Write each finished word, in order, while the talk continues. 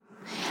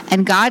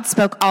And God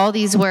spoke all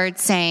these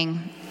words,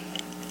 saying,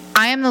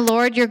 I am the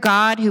Lord your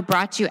God who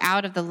brought you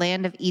out of the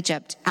land of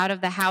Egypt, out of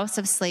the house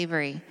of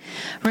slavery.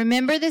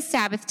 Remember the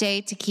Sabbath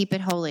day to keep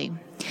it holy.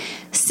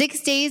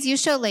 6 days you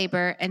shall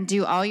labor and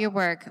do all your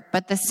work,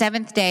 but the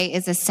seventh day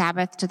is a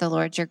Sabbath to the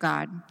Lord your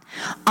God.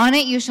 On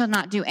it you shall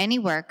not do any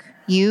work,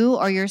 you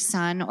or your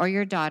son or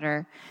your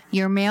daughter,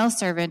 your male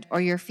servant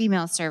or your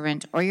female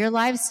servant, or your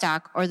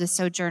livestock or the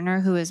sojourner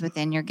who is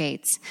within your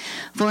gates.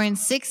 For in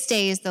 6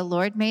 days the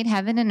Lord made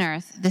heaven and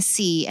earth, the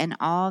sea, and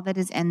all that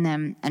is in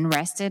them, and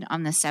rested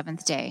on the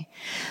seventh day.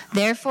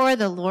 Therefore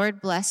the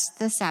Lord blessed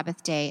the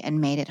Sabbath day and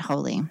made it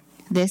holy.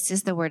 This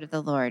is the word of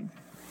the Lord.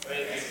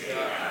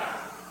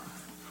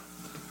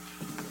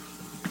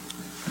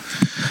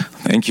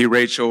 Thank you,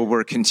 Rachel.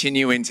 We're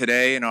continuing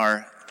today in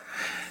our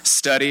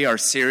study, our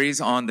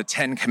series on the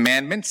 10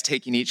 Commandments,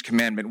 taking each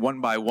commandment one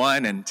by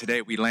one. And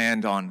today we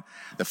land on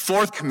the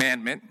fourth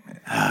commandment.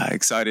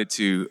 Excited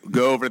to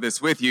go over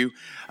this with you.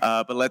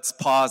 But let's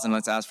pause and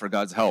let's ask for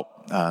God's help.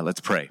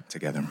 Let's pray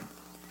together.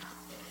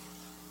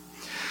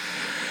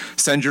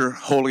 Send your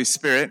Holy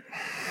Spirit,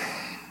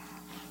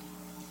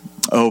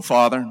 oh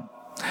Father,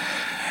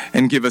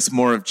 and give us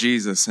more of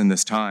Jesus in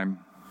this time.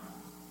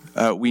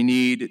 We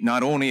need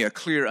not only a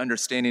clear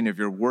understanding of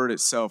your word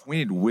itself, we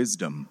need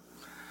wisdom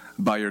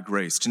by your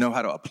grace to know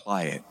how to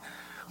apply it.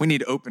 We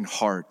need open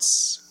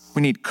hearts.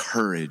 We need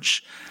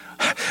courage.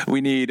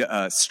 We need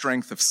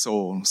strength of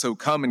soul. So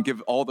come and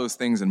give all those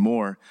things and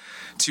more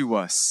to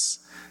us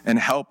and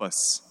help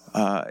us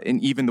in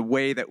even the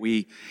way that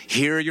we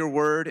hear your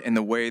word and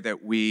the way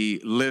that we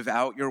live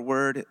out your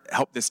word.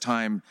 Help this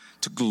time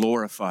to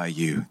glorify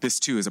you. This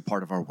too is a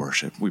part of our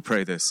worship. We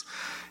pray this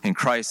in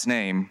Christ's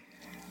name.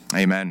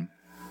 Amen.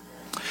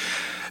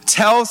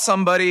 Tell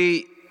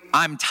somebody,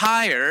 I'm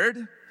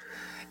tired,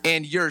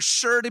 and you're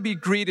sure to be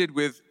greeted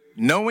with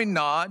knowing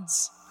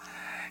nods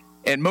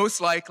and most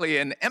likely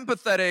an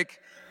empathetic,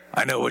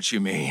 I know what you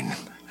mean.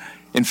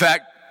 In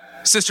fact,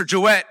 Sister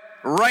Joette,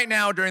 right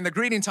now during the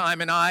greeting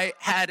time, and I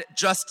had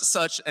just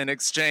such an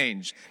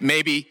exchange.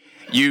 Maybe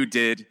you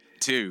did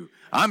too.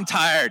 I'm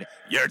tired,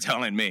 you're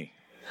telling me.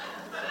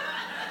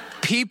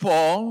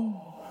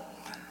 People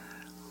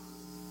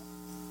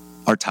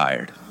are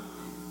tired.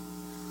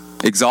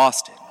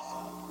 Exhausted.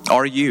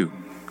 Are you?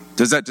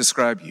 Does that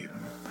describe you?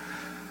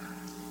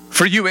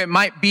 For you, it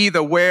might be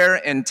the wear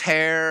and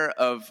tear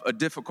of a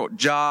difficult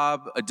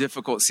job, a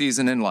difficult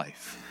season in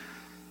life.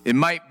 It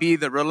might be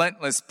the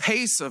relentless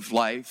pace of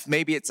life.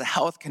 Maybe it's a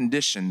health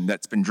condition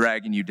that's been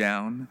dragging you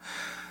down.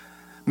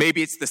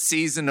 Maybe it's the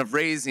season of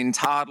raising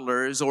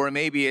toddlers, or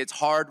maybe it's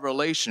hard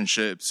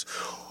relationships,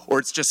 or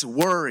it's just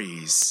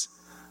worries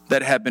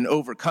that have been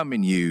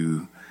overcoming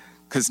you,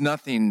 because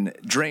nothing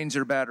drains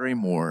your battery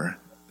more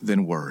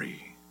than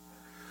worry.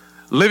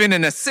 Living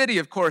in a city,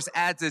 of course,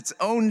 adds its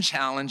own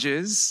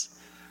challenges,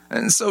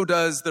 and so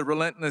does the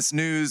relentless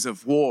news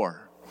of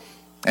war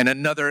and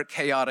another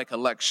chaotic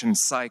election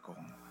cycle.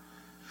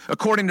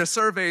 According to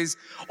surveys,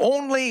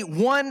 only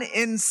 1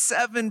 in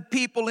 7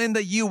 people in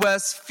the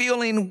U.S.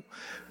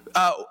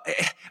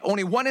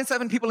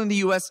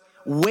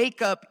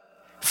 wake up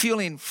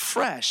feeling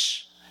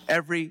fresh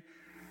every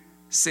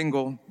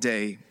single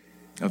day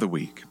of the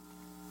week.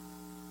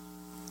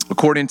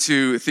 According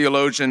to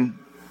theologian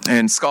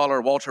and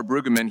scholar Walter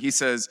Brueggemann, he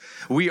says,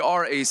 we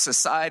are a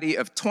society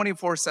of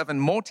 24/7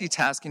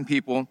 multitasking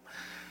people,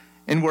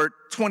 and we're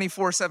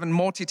 24/7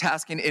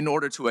 multitasking in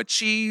order to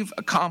achieve,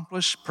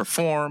 accomplish,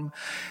 perform,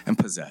 and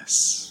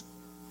possess.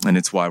 And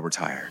it's why we're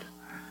tired.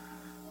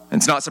 And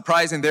it's not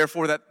surprising,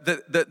 therefore, that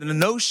the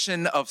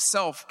notion of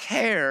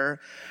self-care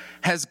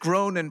has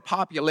grown in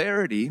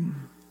popularity,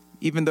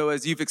 even though,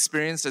 as you've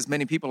experienced, as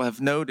many people have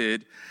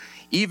noted,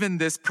 even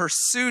this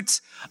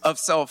pursuit of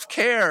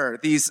self-care,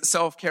 these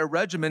self-care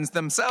regimens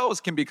themselves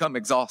can become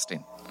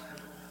exhausting.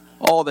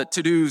 All the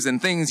to-dos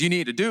and things you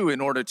need to do in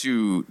order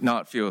to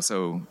not feel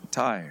so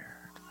tired.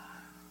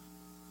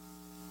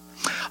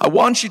 I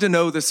want you to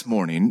know this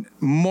morning,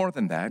 more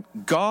than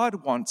that,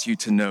 God wants you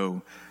to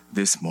know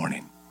this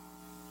morning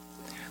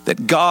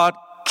that God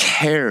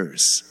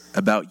cares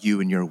about you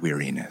and your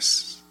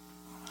weariness.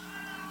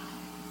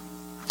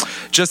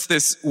 Just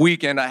this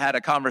weekend, I had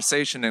a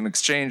conversation and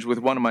exchange with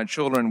one of my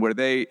children where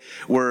they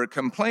were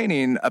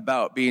complaining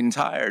about being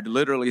tired,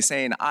 literally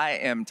saying, I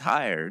am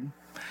tired,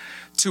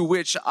 to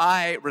which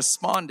I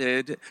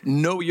responded,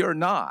 no, you're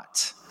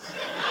not.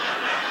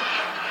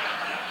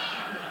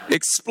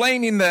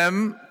 Explaining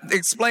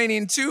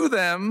to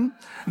them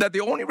that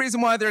the only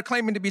reason why they're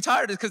claiming to be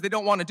tired is because they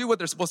don't want to do what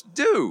they're supposed to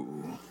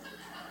do.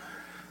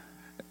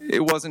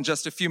 It wasn't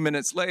just a few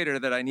minutes later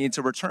that I need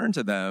to return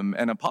to them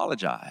and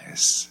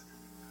apologize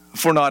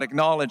for not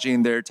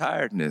acknowledging their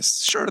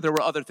tiredness. Sure, there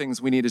were other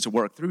things we needed to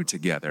work through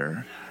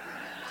together.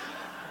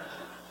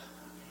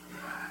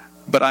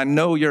 But I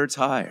know you're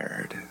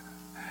tired.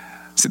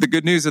 See, the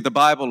good news of the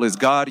Bible is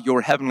God,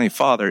 your heavenly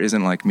Father,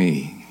 isn't like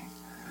me.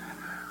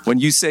 When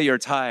you say you're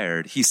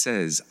tired, he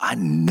says, I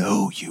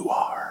know you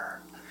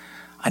are.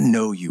 I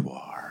know you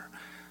are.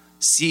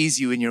 Sees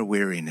you in your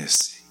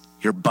weariness,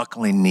 your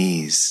buckling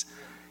knees,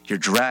 your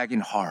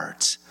dragging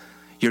heart,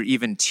 your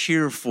even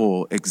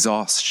tearful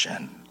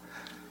exhaustion.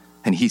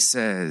 And he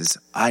says,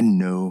 I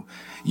know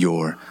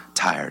you're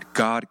tired.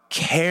 God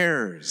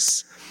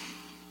cares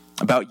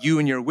about you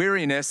and your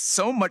weariness,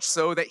 so much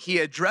so that he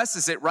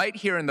addresses it right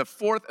here in the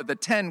fourth of the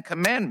 10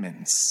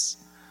 Commandments.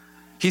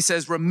 He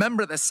says,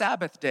 remember the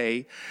Sabbath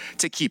day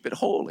to keep it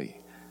holy.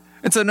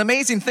 It's an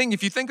amazing thing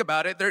if you think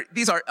about it.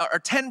 These are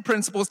 10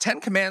 principles,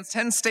 10 commands,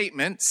 10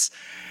 statements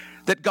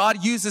that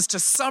God uses to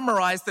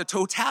summarize the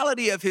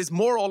totality of his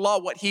moral law,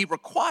 what he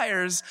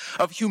requires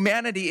of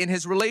humanity in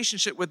his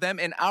relationship with them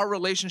and our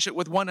relationship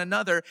with one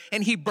another.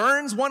 And he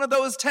burns one of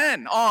those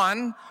 10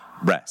 on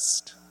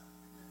rest.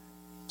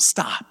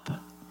 Stop.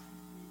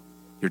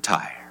 You're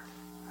tired.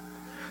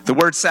 The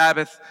word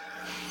Sabbath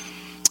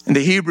in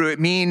the Hebrew, it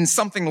means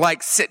something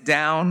like sit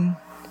down,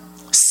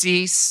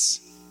 cease,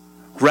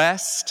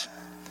 rest.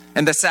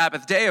 And the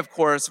Sabbath day, of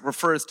course,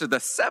 refers to the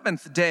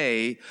seventh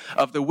day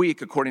of the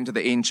week according to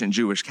the ancient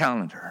Jewish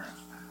calendar.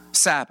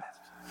 Sabbath.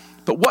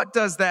 But what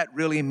does that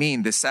really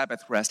mean, this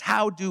Sabbath rest?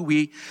 How do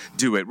we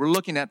do it? We're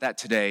looking at that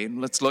today.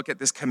 Let's look at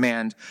this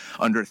command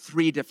under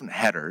 3 different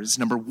headers.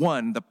 Number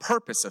 1, the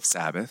purpose of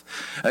Sabbath.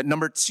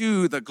 Number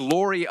 2, the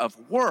glory of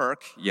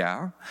work.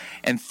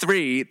 And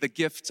 3, the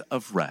gift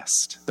of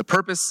rest. The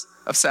purpose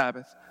of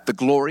Sabbath, the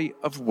glory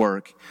of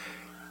work,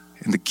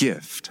 and the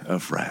gift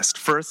of rest.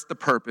 First, the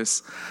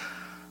purpose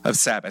of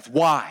Sabbath.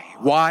 Why?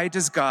 Why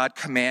does God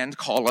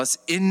call us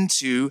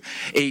into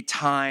a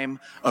time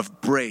of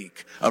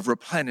break, of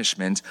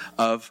replenishment,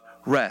 of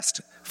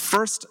rest?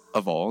 First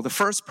of all, the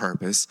first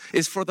purpose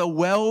is for the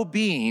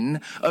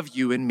well-being of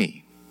you and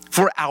me,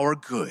 for our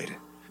good.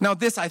 Now,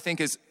 this, I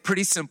think, is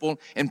pretty simple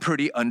and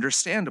pretty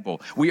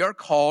understandable. We are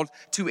called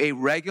to a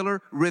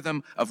regular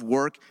rhythm of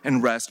work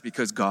and rest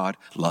because God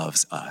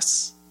loves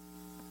us.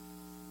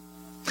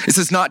 This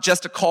is not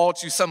just a call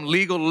to some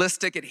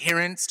legalistic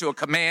adherence to a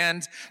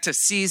command to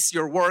cease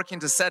your work and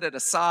to set it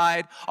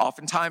aside.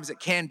 Oftentimes it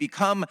can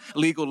become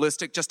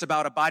legalistic, just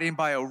about abiding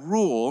by a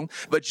rule.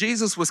 But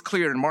Jesus was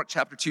clear in Mark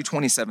chapter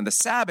 2:27. The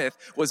Sabbath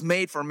was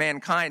made for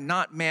mankind,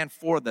 not man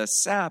for the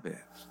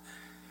Sabbath.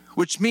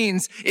 Which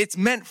means it's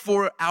meant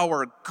for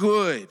our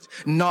good,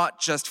 not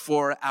just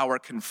for our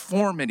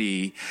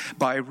conformity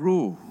by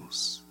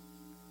rules.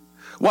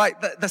 Why?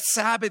 The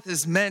Sabbath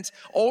is meant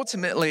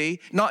ultimately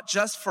not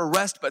just for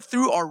rest, but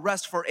through our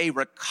rest for a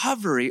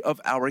recovery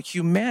of our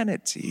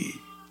humanity.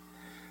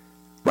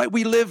 Right?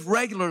 We live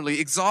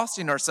regularly,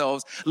 exhausting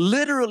ourselves,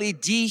 literally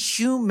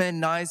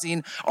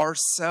dehumanizing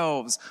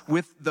ourselves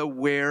with the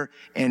wear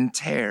and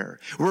tear.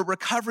 We're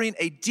recovering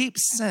a deep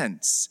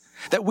sense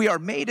that we are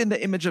made in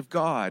the image of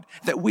God,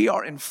 that we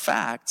are in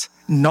fact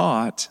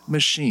not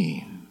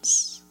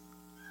machines.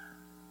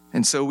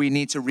 And so we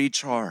need to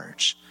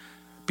recharge,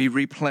 be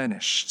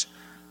replenished.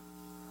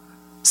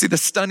 See, the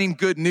stunning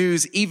good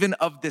news even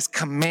of this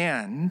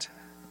command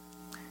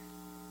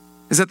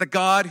is that the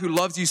God who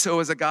loves you so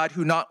is a God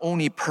who not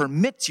only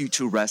permits you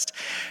to rest,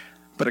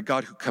 but a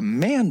God who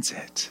commands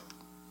it.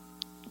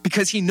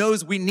 Because he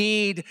knows we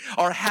need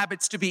our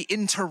habits to be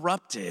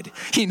interrupted.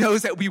 He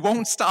knows that we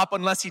won't stop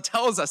unless he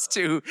tells us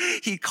to.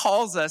 He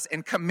calls us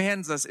and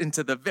commands us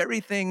into the very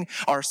thing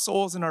our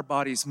souls and our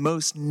bodies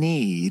most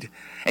need.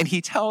 And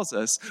he tells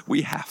us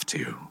we have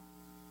to.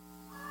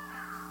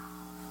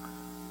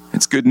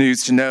 It's good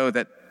news to know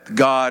that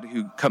God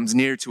who comes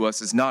near to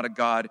us is not a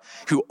God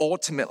who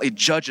ultimately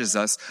judges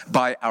us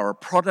by our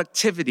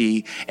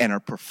productivity and our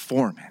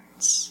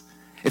performance.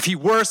 If he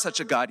were such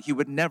a God, he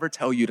would never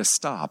tell you to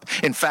stop.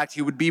 In fact,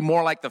 he would be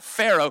more like the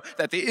Pharaoh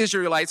that the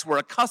Israelites were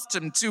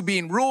accustomed to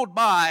being ruled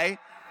by,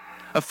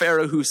 a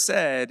Pharaoh who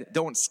said,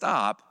 don't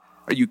stop.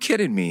 Are you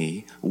kidding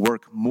me?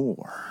 Work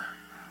more.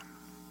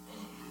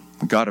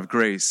 The God of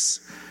grace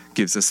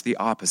gives us the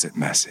opposite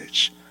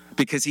message,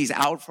 because he's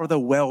out for the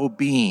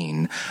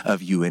well-being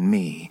of you and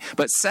me.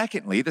 But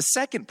secondly, the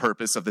second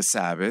purpose of the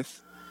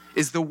Sabbath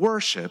is the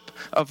worship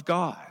of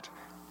God.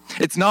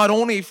 It's not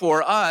only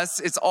for us,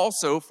 it's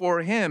also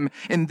for him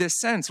in this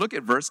sense. Look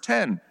at verse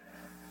 10.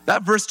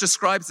 That verse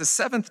describes the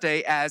seventh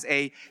day as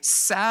a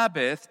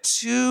Sabbath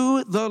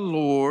to the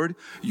Lord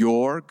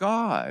your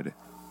God.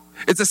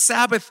 It's a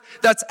Sabbath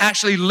that's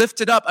actually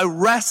lifted up, a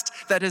rest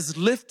that is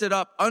lifted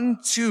up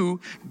unto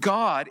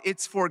God.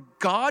 It's for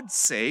God's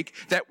sake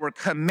that we're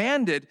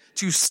commanded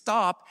to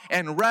stop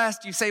and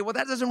rest. You say, well,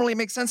 that doesn't really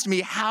make sense to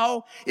me.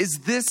 How is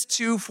this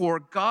too for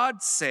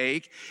God's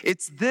sake?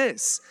 It's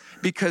this,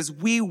 because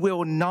we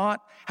will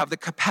not have the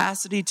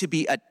capacity to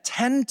be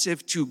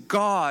attentive to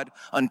God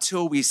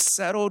until we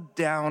settle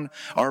down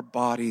our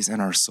bodies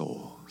and our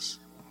souls.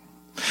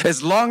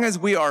 As long as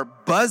we are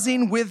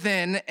buzzing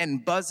within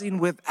and buzzing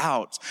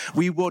without,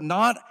 we will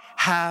not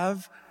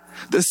have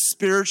the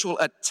spiritual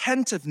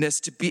attentiveness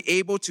to be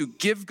able to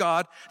give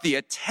God the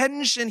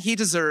attention he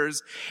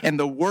deserves and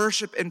the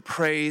worship and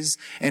praise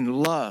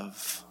and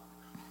love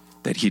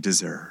that he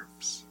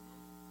deserves.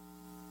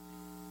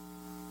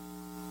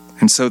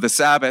 And so the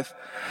Sabbath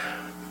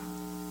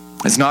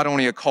is not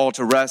only a call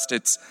to rest,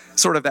 it's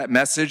sort of that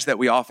message that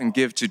we often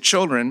give to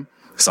children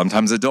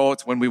sometimes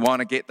adults, when we want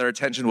to get their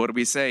attention, what do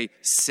we say?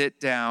 Sit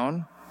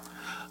down,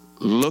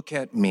 look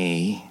at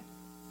me,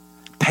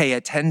 pay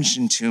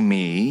attention to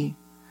me,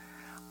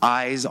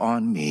 eyes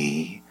on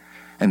me.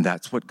 And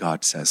that's what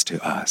God says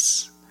to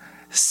us.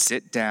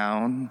 Sit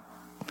down,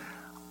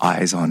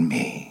 eyes on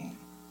me.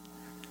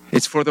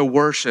 It's for the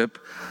worship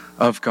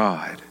of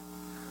God.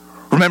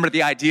 Remember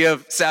the idea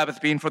of Sabbath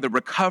being for the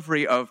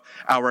recovery of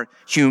our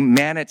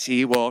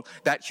humanity. Well,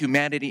 that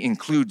humanity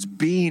includes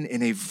being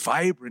in a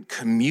vibrant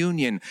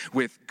communion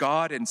with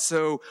God. And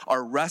so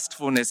our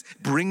restfulness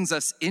brings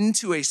us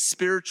into a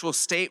spiritual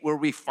state where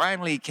we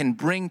finally can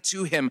bring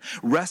to him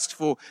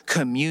restful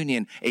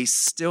communion, a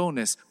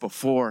stillness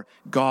before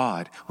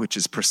God, which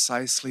is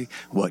precisely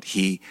what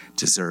he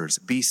deserves.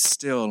 Be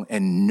still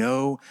and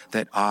know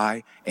that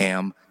I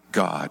am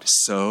God.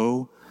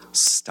 So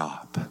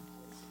stop.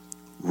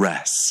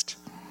 Rest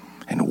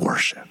and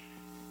worship.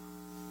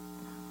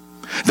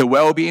 The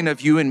well-being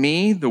of you and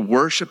me, the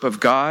worship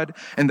of God,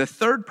 and the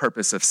third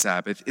purpose of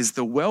Sabbath is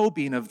the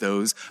well-being of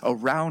those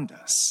around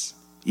us,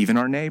 even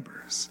our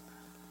neighbors.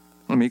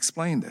 Let me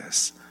explain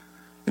this.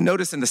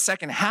 Notice in the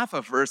second half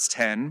of verse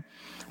 10,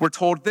 we're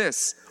told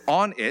this: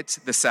 on it,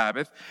 the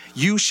Sabbath,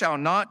 you shall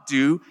not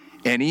do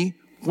any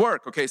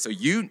work. Okay, so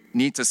you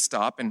need to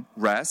stop and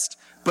rest,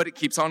 but it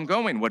keeps on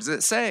going. What does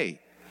it say?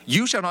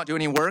 You shall not do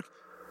any work.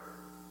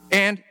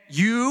 And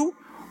you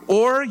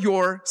or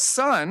your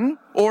son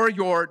or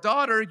your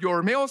daughter,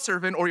 your male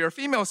servant or your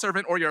female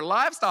servant or your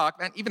livestock,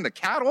 and even the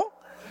cattle,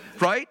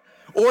 right?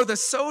 Or the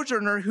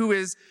sojourner who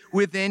is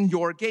within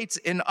your gates.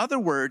 In other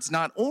words,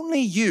 not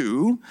only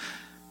you,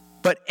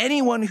 but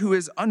anyone who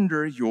is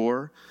under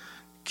your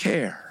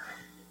care.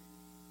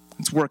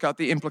 Let's work out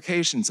the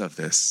implications of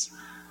this.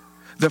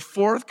 The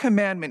fourth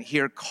commandment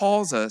here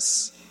calls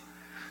us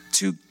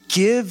to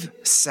give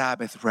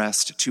Sabbath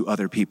rest to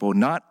other people,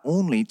 not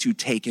only to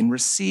take and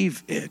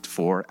receive it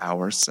for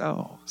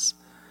ourselves.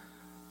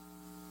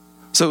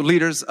 So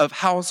leaders of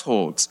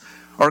households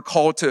are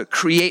called to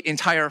create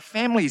entire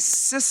family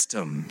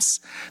systems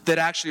that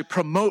actually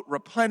promote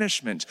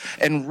replenishment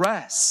and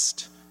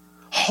rest.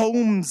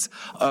 Homes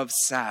of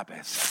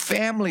Sabbath,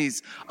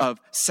 families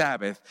of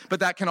Sabbath, but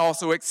that can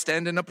also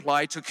extend and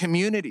apply to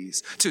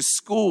communities, to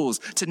schools,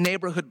 to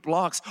neighborhood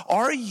blocks.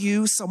 Are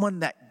you someone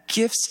that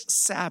gifts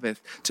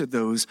Sabbath to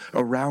those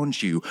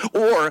around you?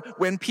 Or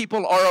when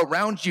people are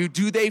around you,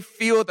 do they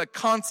feel the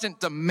constant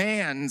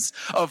demands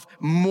of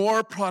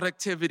more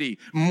productivity,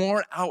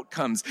 more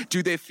outcomes?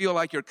 Do they feel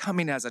like you're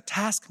coming as a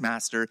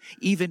taskmaster,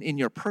 even in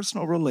your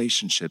personal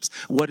relationships?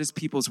 What is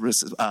people's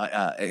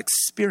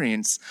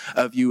experience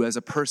of you as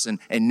a person,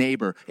 a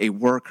neighbor, a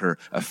worker,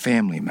 a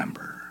family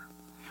member?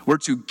 We're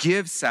to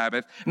give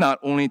Sabbath, not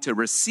only to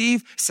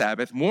receive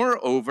Sabbath.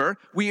 Moreover,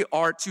 we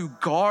are to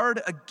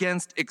guard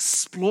against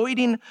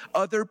exploiting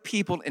other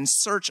people in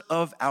search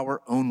of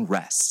our own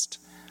rest.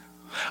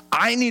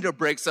 I need a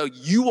break, so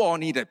you all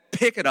need to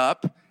pick it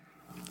up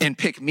and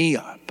pick me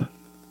up.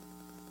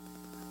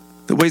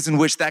 The ways in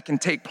which that can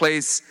take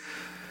place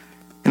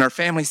in our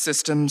family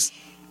systems,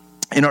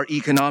 in our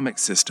economic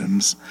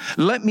systems.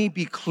 Let me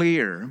be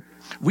clear.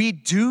 We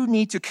do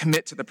need to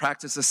commit to the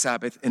practice of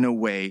Sabbath in a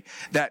way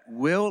that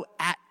will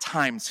at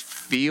times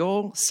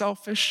feel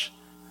selfish.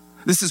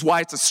 This is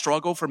why it's a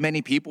struggle for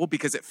many people,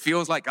 because it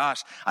feels like,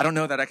 gosh, I don't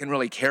know that I can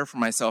really care for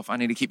myself. I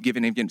need to keep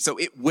giving again. So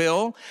it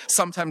will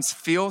sometimes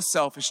feel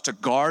selfish to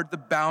guard the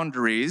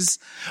boundaries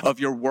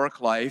of your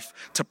work life,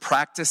 to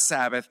practice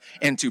Sabbath,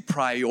 and to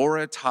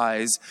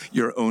prioritize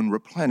your own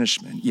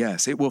replenishment.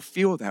 Yes, it will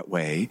feel that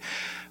way.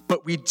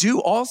 But we do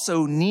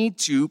also need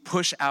to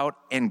push out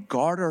and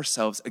guard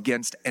ourselves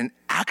against an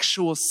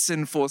actual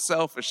sinful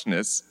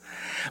selfishness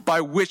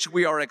by which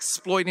we are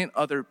exploiting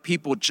other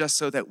people just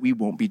so that we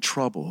won't be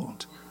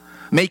troubled.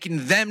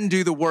 Making them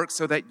do the work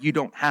so that you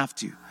don't have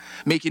to.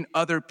 Making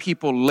other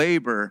people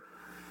labor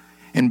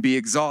and be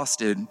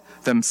exhausted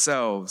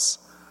themselves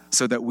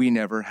so that we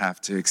never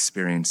have to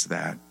experience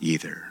that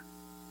either.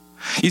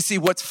 You see,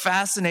 what's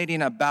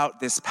fascinating about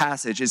this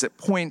passage is it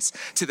points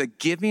to the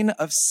giving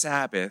of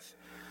Sabbath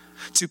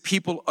to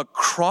people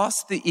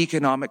across the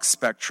economic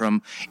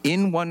spectrum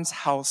in one's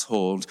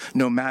household,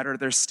 no matter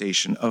their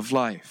station of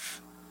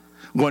life.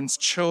 One's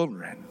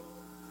children,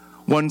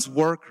 one's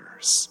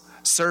workers,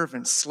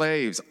 servants,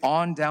 slaves,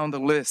 on down the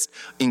list,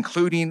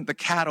 including the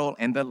cattle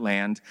and the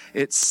land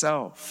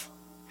itself.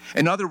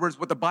 In other words,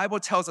 what the Bible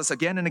tells us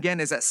again and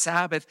again is that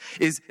Sabbath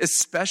is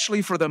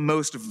especially for the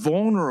most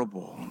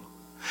vulnerable,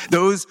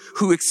 those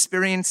who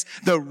experience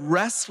the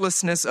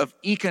restlessness of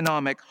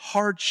economic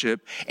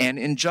hardship and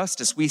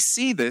injustice. We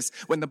see this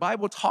when the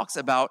Bible talks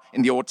about,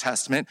 in the Old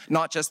Testament,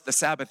 not just the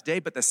Sabbath day,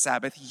 but the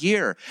Sabbath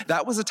year.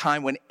 That was a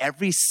time when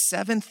every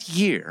seventh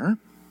year,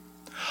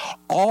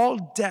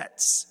 all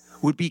debts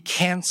would be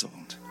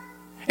canceled.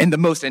 And the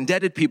most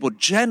indebted people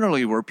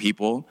generally were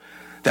people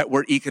that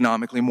were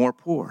economically more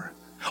poor.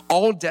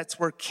 All debts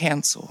were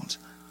canceled.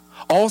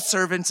 All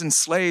servants and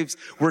slaves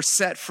were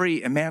set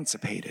free,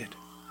 emancipated.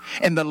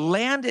 and the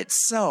land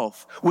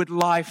itself would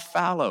lie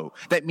fallow.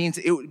 That means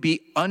it would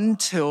be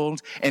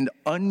untilled and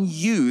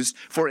unused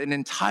for an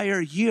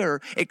entire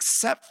year,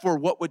 except for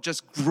what would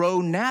just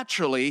grow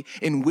naturally,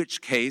 in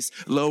which case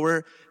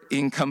lower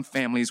income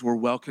families were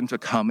welcome to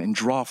come and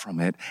draw from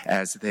it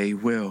as they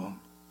will.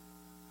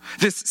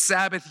 This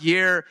Sabbath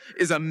year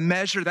is a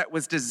measure that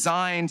was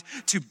designed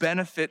to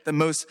benefit the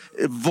most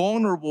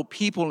vulnerable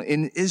people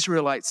in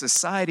Israelite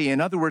society. In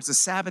other words, the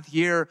Sabbath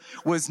year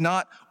was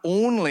not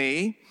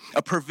only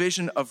a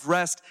provision of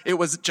rest, it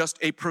was just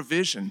a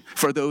provision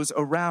for those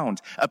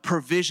around, a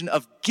provision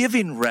of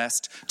giving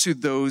rest to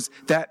those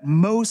that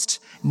most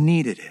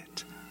needed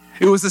it.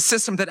 It was a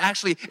system that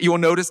actually, you will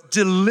notice,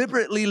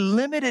 deliberately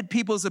limited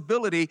people's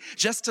ability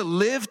just to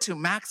live to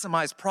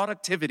maximize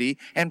productivity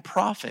and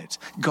profit.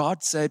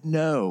 God said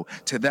no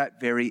to that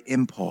very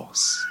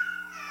impulse.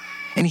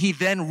 And he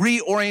then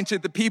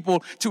reoriented the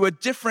people to a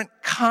different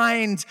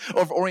kind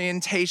of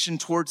orientation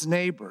towards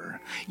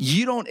neighbor.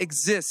 You don't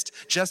exist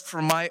just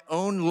for my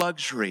own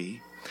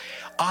luxury.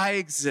 I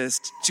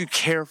exist to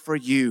care for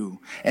you,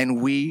 and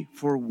we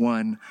for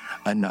one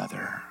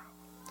another.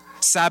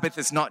 Sabbath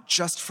is not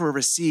just for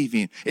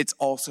receiving, it's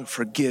also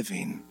for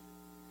giving,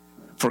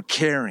 for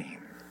caring,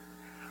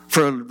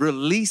 for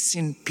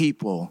releasing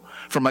people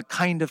from a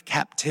kind of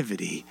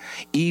captivity,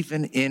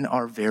 even in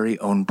our very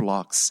own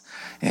blocks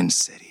and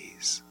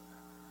cities.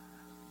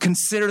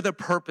 Consider the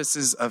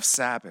purposes of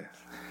Sabbath.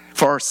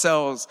 For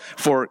ourselves,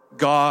 for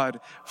God,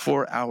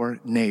 for our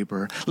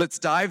neighbor. Let's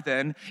dive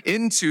then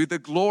into the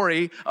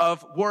glory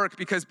of work,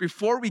 because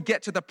before we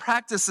get to the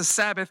practice of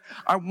Sabbath,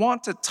 I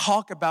want to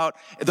talk about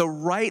the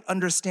right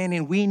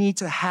understanding we need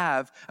to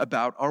have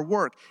about our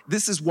work.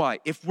 This is why,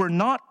 if we're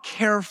not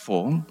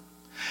careful,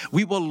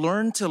 we will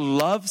learn to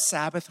love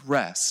Sabbath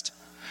rest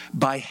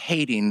by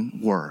hating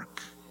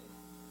work.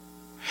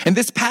 And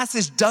this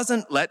passage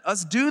doesn't let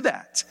us do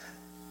that.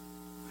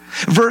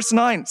 Verse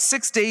 9,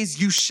 6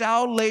 days you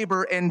shall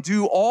labor and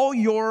do all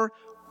your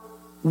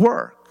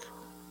work.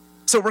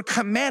 So we're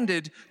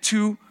commanded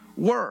to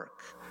work.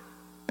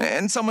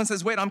 And someone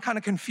says, wait, I'm kind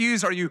of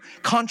confused. Are you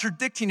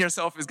contradicting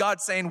yourself? Is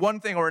God saying one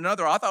thing or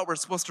another? I thought we're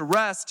supposed to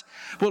rest.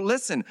 Well,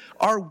 listen,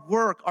 our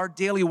work, our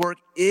daily work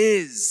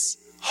is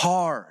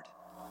hard,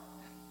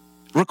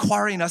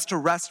 requiring us to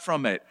rest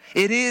from it.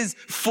 It is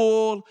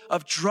full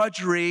of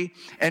drudgery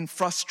and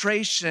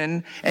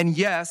frustration and,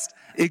 yes,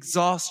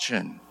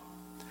 exhaustion.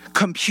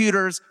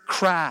 Computers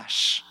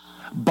crash,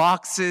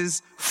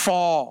 boxes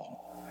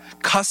fall,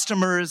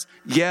 customers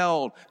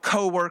yell,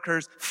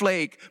 coworkers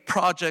flake,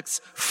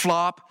 projects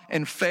flop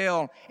and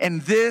fail.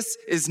 And this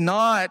is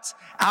not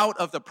out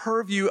of the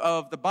purview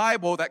of the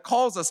Bible that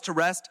calls us to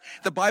rest.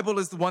 The Bible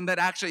is the one that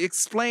actually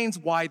explains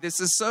why this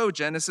is so.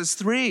 Genesis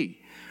 3.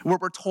 Where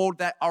we're told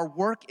that our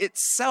work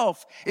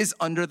itself is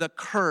under the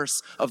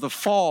curse of the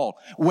fall.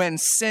 When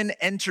sin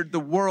entered the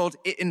world,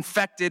 it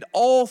infected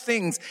all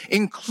things,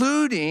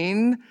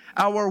 including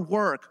our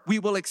work. We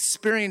will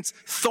experience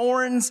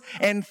thorns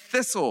and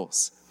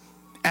thistles,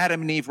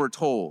 Adam and Eve were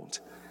told.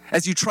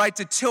 As you try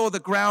to till the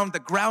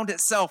ground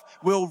itself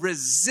will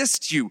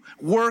resist you.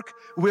 Work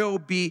will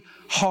be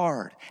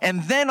hard.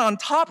 And then on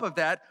top of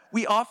that,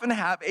 we often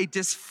have a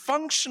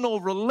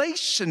dysfunctional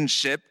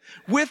relationship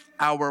with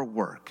our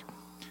work,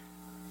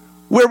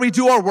 where we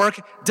do our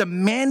work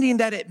demanding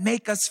that it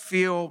make us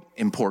feel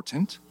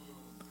important,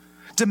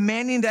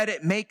 demanding that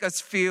it make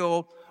us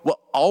feel, well,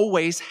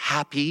 always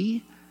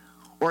happy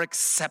or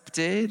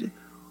accepted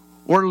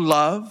or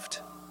loved.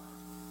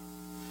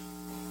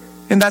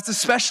 And that's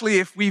especially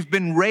if we've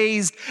been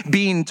raised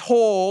being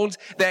told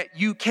that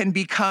you can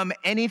become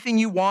anything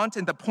you want,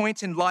 and the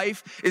point in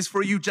life is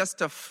for you just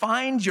to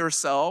find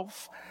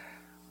yourself.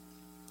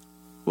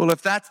 Well,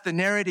 if that's the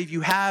narrative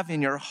you have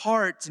in your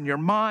hearts and your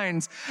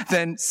minds,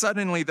 then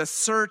suddenly the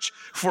search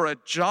for a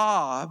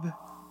job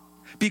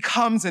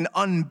becomes an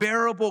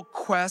unbearable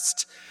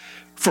quest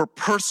for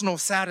personal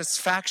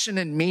satisfaction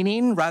and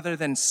meaning rather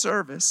than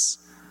service.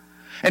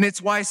 And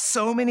it's why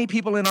so many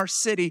people in our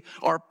city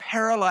are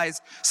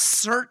paralyzed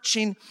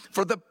searching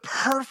for the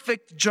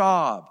perfect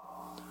job,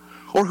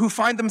 or who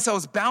find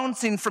themselves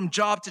bouncing from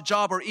job to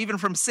job or even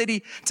from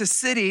city to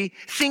city,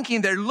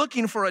 thinking they're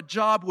looking for a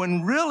job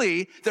when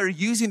really they're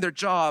using their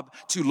job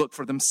to look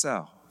for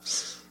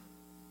themselves.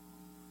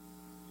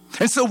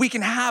 And so we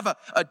can have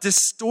a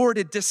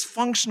distorted,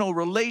 dysfunctional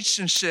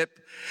relationship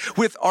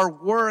with our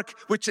work,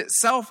 which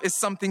itself is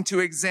something to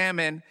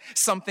examine,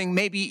 something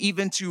maybe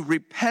even to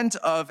repent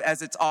of,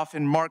 as it's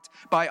often marked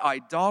by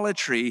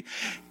idolatry.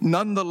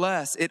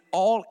 Nonetheless, it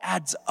all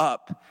adds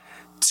up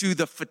to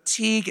the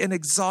fatigue and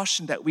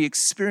exhaustion that we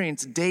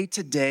experience day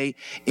to day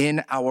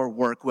in our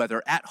work,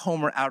 whether at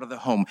home or out of the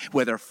home,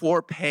 whether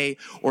for pay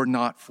or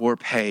not for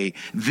pay.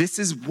 This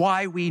is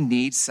why we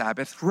need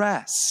Sabbath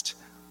rest.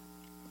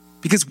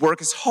 Because work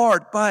is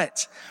hard,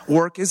 but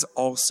work is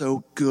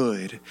also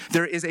good.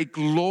 There is a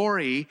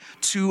glory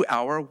to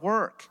our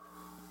work.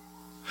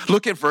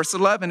 Look at verse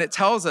 11. It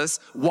tells us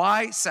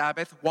why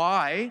Sabbath,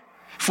 why?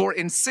 For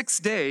in 6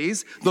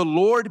 days, the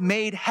Lord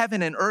made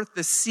heaven and earth,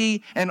 the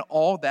sea, and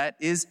all that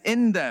is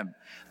in them.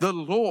 The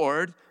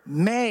Lord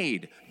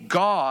made.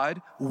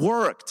 God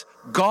worked.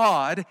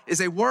 God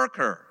is a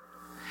worker.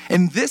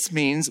 And this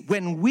means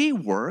when we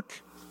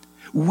work,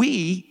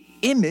 we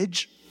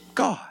image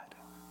God.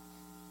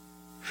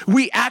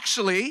 We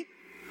actually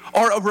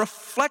are a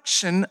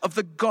reflection of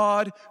the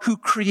God who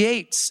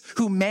creates,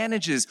 who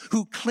manages,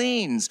 who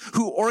cleans,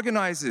 who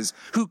organizes,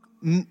 who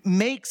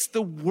makes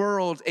the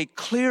world a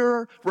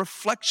clearer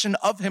reflection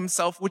of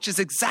himself, which is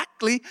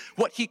exactly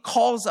what he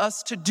calls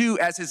us to do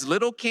as his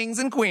little kings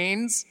and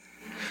queens,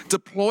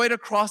 deployed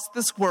across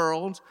this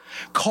world,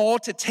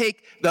 called to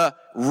take the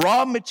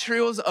raw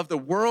materials of the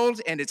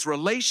world and its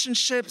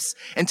relationships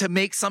and to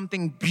make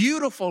something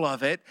beautiful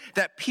of it,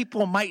 that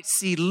people might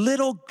see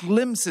little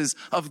glimpses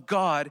of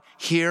God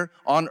here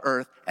on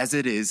earth as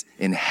it is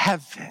in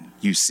heaven,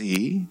 you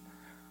see.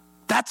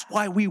 That's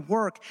why we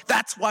work.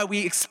 That's why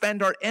we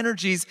expend our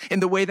energies in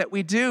the way that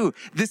we do.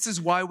 This is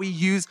why we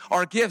use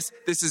our gifts.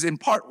 This is in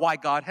part why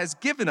God has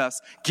given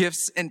us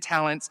gifts and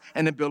talents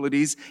and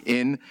abilities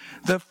in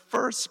the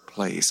first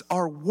place.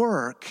 Our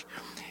work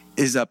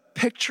is a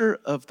picture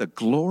of the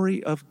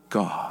glory of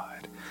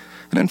God.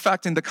 And in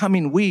fact, in the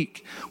coming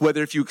week,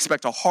 whether if you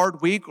expect a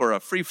hard week or a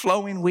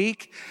free-flowing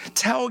week,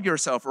 tell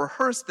yourself,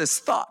 rehearse this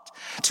thought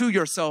to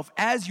yourself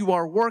as you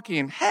are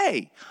working.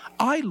 Hey,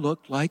 I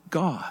look like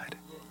God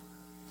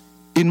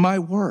in my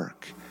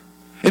work,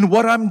 in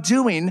what I'm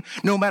doing,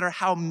 no matter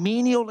how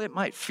menial it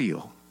might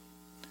feel,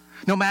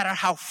 no matter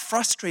how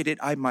frustrated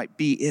I might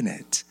be in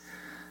it.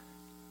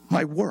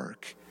 My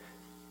work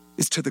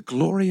is to the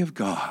glory of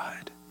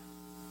God.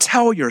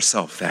 Tell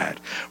yourself that.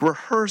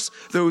 Rehearse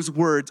those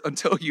words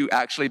until you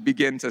actually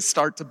begin to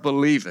start to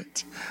believe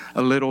it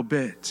a little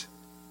bit.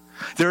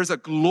 There's a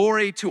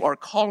glory to our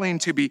calling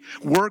to be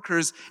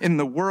workers in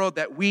the world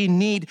that we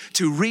need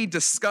to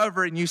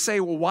rediscover. And you say,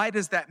 well, why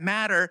does that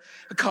matter?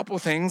 A couple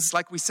things.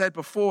 Like we said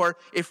before,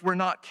 if we're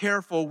not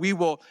careful, we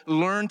will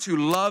learn to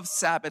love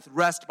Sabbath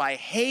rest by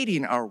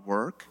hating our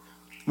work.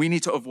 We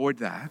need to avoid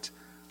that.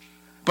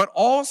 But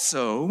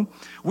also,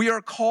 we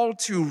are called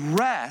to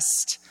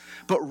rest,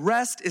 but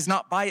rest is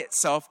not by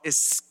itself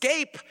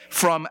escape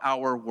from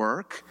our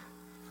work,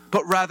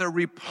 but rather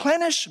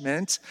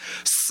replenishment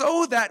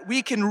so that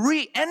we can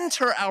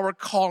re-enter our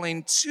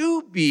calling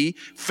to be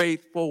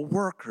faithful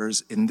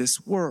workers in this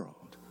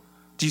world.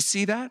 Do you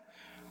see that?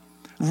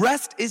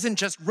 Rest isn't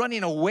just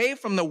running away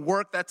from the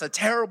work. That's a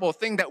terrible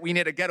thing that we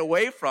need to get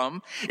away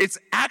from. It's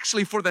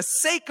actually for the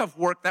sake of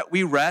work that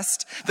we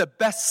rest. The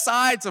best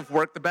sides of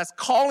work, the best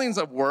callings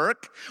of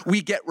work,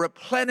 we get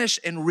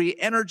replenished and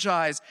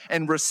re-energized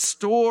and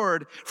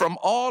restored from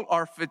all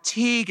our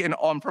fatigue and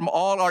from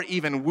all our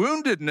even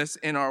woundedness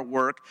in our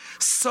work,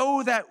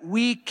 so that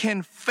we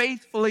can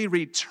faithfully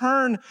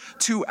return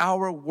to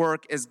our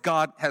work as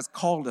God has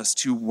called us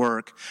to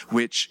work,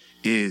 which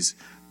is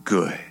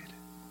good.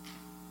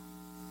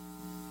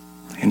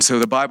 And so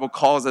the Bible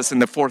calls us in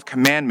the fourth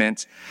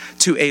commandment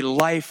to a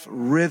life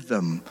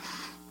rhythm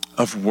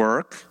of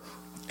work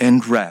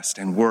and rest,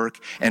 and work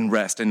and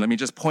rest. And let me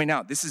just point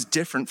out, this is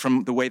different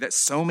from the way that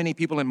so many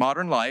people in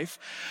modern life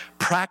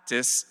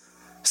practice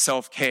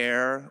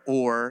self-care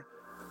or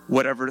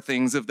whatever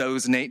things of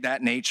that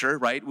nature,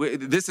 right?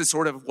 This is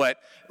sort of what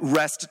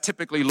rest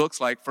typically looks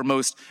like for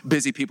most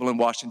busy people in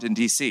Washington,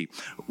 D.C.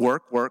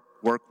 Work, work,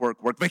 work,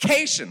 work, work.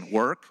 Vacation,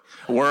 work,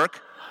 work,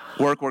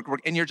 work, work,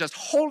 work. And you're just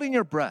holding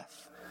your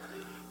breath.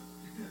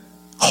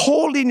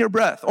 Holding your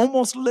breath,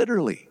 almost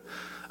literally,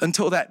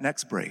 until that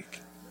next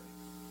break.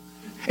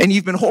 And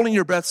you've been holding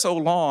your breath so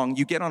long,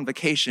 you get on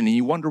vacation and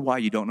you wonder why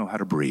you don't know how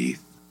to breathe.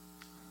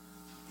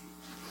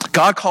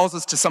 God calls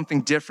us to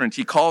something different.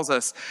 He calls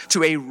us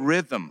to a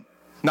rhythm.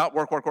 Not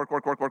work, work, work,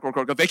 work, work, work, work,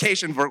 work, a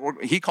vacation, work,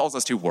 work. He calls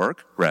us to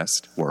work,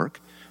 rest, work,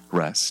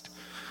 rest,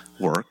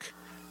 work,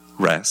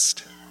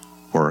 rest,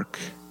 work,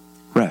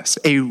 rest.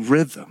 A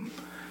rhythm.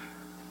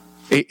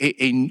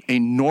 A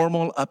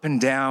normal up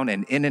and down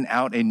and in and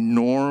out, a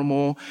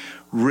normal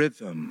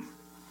rhythm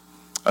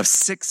of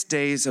 6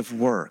 days of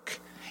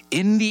work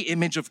in the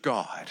image of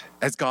God,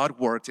 as God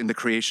worked in the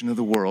creation of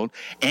the world,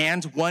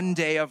 and 1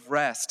 day of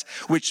rest,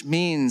 which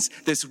means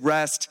this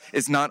rest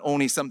is not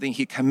only something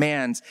he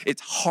commands,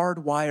 it's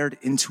hardwired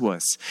into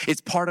us.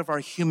 It's part of our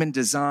human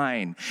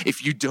design.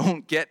 If you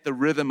don't get the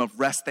rhythm of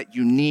rest that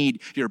you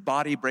need, your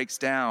body breaks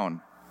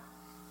down,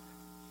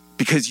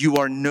 because you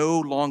are no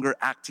longer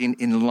acting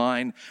in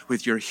line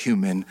with your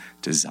human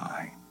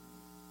design.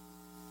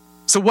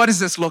 So what does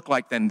this look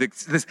like then?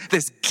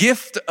 This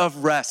gift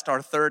of rest,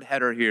 our third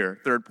header here,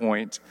 third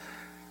point.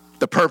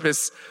 The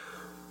purpose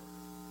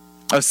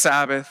of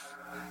Sabbath,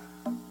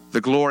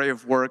 the glory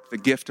of work, the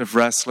gift of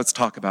rest. Let's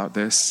talk about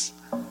this.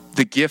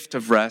 The gift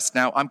of rest.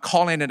 Now, I'm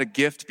calling it a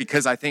gift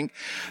because I think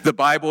the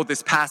Bible,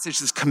 this passage,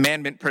 this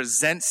commandment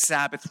presents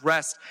Sabbath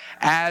rest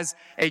as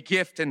a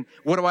gift. And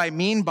what do I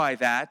mean by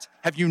that?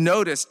 Have you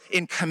noticed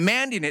in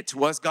commanding it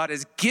to us, God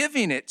is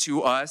giving it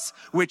to us,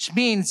 which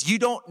means you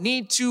don't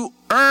need to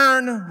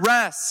earn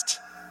rest.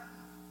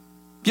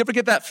 You ever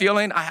get that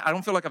feeling? I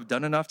don't feel like I've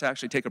done enough to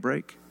actually take a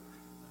break.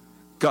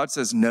 God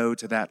says no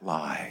to that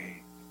lie.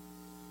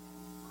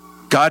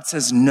 God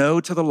says no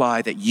to the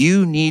lie that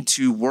you need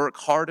to work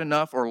hard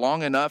enough or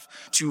long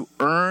enough to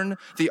earn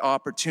the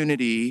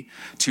opportunity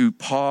to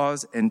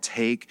pause and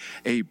take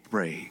a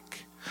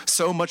break.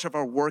 So much of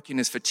our working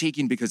is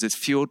fatiguing because it's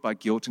fueled by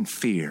guilt and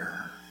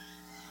fear.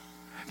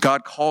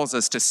 God calls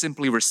us to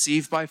simply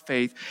receive by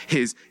faith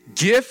his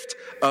gift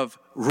of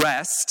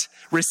rest,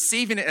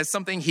 receiving it as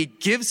something he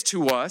gives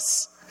to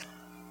us,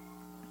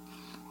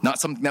 not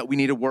something that we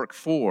need to work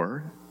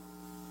for.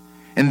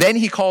 And then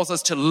he calls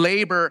us to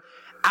labor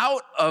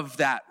out of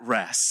that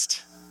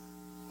rest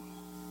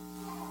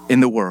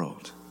in the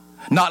world.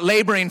 Not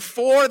laboring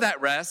for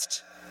that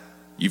rest.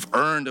 You've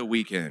earned a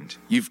weekend.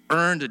 You've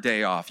earned a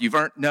day off.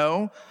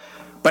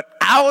 But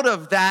out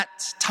of that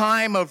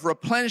time of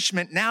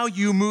replenishment, now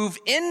you move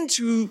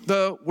into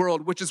the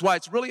world, which is why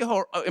it's really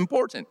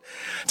important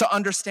to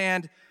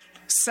understand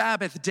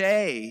Sabbath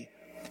day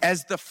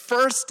as the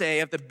first day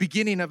of the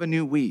beginning of a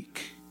new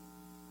week.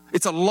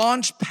 It's a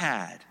launch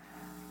pad.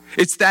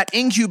 It's that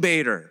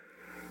incubator.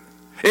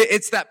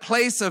 It's that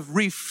place of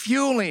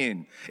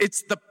refueling.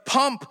 It's the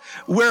pump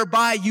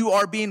whereby you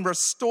are being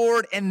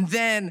restored and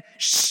then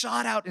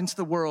shot out into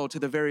the world to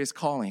the various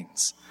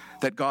callings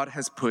that God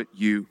has put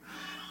you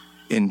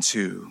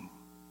into.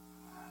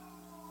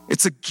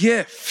 It's a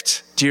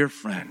gift, dear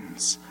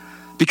friends,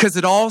 because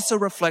it also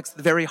reflects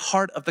the very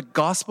heart of the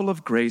gospel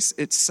of grace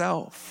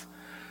itself.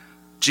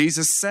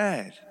 Jesus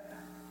said,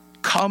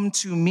 "Come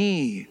to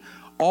me,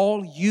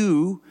 all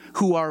you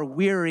who are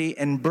weary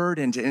and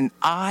burdened, and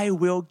I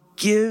will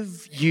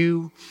give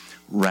you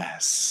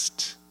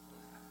rest."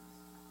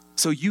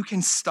 So you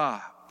can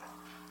stop.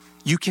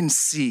 You can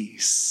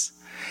cease.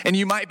 And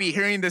you might be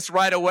hearing this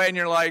right away and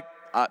you're like,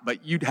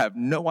 but you'd have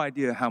no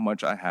idea how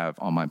much I have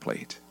on my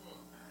plate.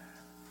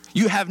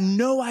 You have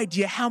no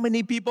idea how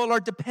many people are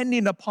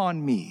depending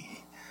upon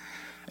me.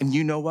 And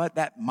you know what?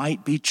 That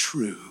might be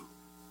true.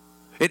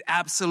 It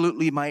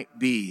absolutely might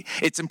be.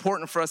 It's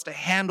important for us to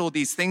handle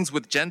these things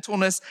with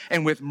gentleness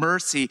and with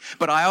mercy.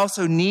 But I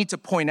also need to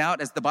point out,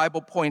 as the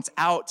Bible points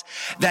out,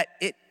 that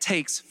it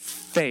takes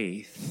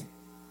faith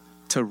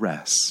to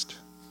rest.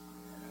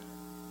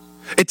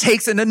 It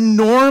takes an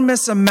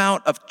enormous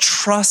amount of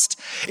trust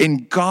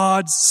in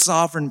God's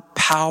sovereign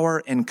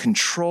power and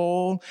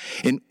control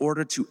in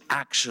order to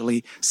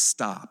actually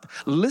stop.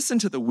 Listen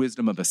to the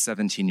wisdom of a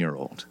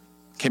 17-year-old.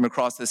 Came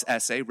across this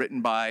essay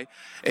written by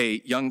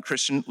a young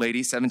Christian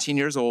lady, 17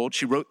 years old.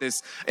 She wrote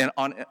this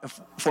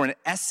for an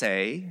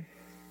essay.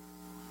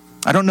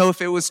 I don't know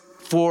if it was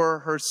for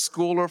her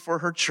school or for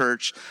her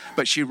church,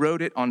 but she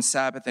wrote it on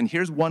Sabbath. And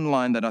here's one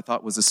line that I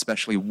thought was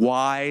especially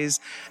wise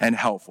and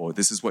helpful.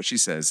 This is what she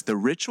says: "The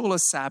ritual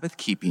of Sabbath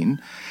keeping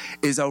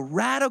is a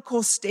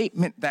radical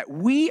statement that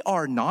we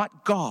are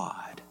not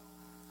God,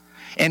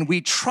 and we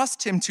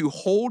trust him to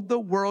hold the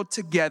world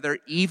together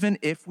even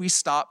if we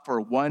stop for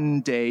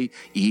one day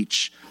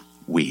each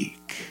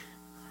week."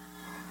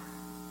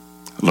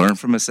 Learn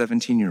from a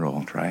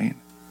 17-year-old, right?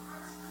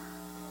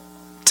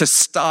 To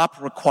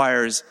stop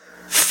requires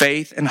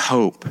faith and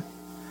hope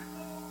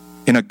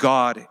in a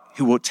God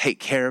who will take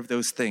care of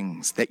those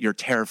things that you're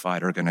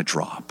terrified are going to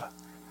drop.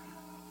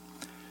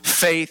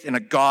 Faith in a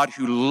God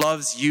who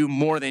loves you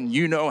more than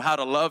you know how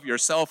to love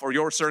yourself or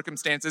your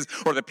circumstances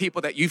or the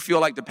people that you feel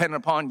like depend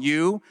upon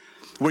you,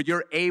 where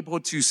you're able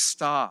to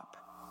stop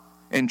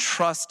and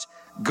trust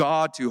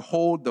God to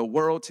hold the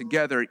world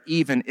together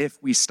even if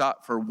we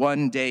stop for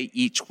one day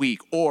each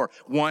week or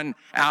 1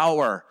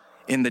 hour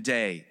in the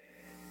day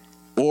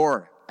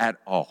or at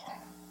all.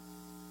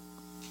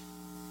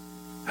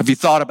 Have you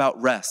thought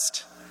about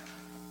rest,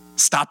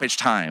 stoppage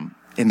time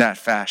in that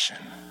fashion?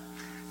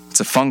 It's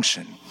a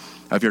function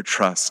of your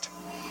trust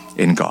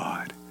in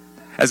God.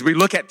 As we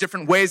look at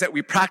different ways that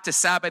we practice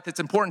Sabbath, it's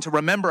important to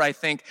remember, I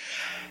think,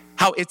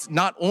 how it's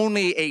not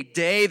only a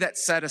day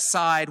that's set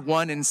aside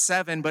 1 and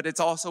 7, but it's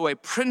also a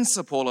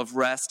principle of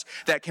rest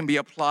that can be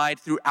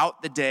applied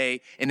throughout the day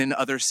and in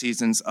other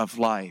seasons of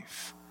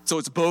life. So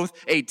it's both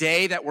a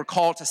day that we're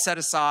called to set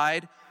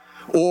aside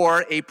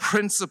or a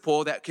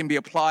principle that can be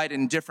applied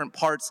in different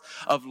parts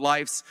of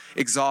life's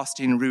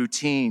exhausting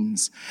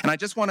routines. And I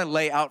just want to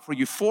lay out for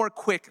you 4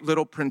 quick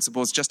little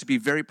principles just to be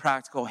very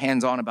practical,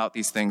 hands-on about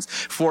these things.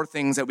 4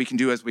 things that we can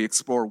do as we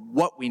explore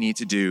what we need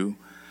to do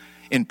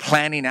in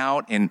planning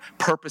out and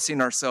purposing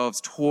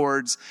ourselves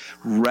towards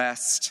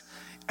rest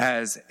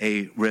as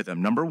a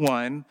rhythm. Number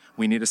 1,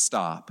 we need to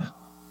stop.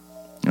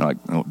 You're like,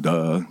 oh,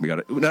 duh. You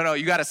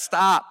got to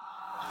stop.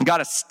 You got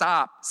to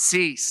stop,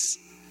 cease.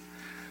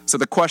 So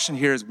the question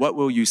here is, what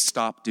will you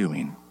stop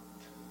doing?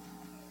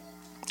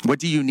 What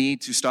do you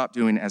need to stop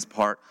doing as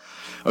part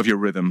of your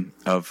rhythm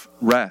of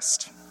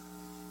rest?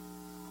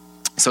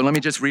 So let me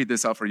just read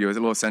this out for you as a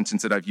little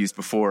sentence that I've used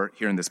before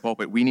here in this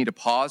pulpit. We need to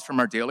pause from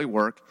our daily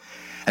work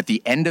at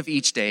the end of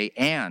each day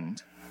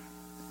and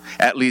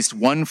at least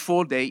 1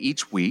 full day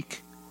each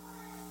week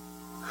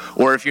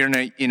Or if you're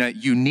in a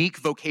unique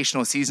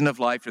vocational season of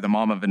life, you're the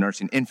mom of a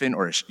nursing infant,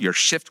 or your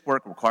shift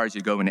work requires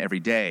you to go in every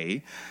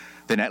day,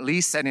 then at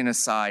least setting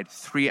aside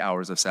 3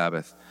 hours of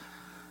Sabbath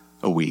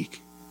a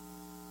week.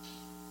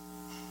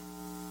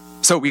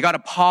 So we got to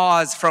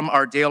pause from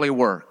our daily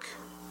work.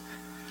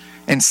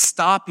 And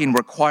stopping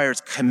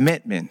requires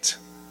commitment.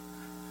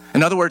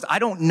 In other words, I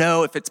don't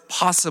know if it's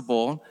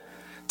possible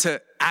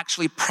to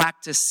actually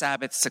practice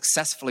Sabbath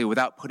successfully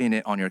without putting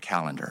it on your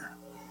calendar.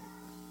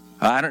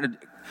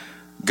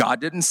 God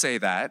didn't say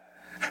that.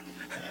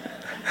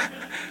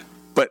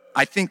 But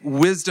I think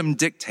wisdom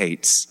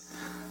dictates,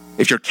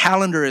 if your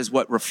calendar is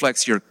what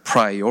reflects your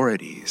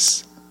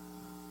priorities,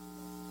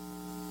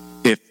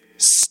 if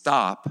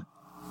stop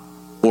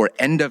or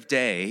end of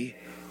day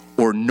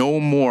or no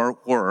more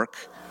work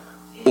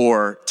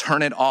or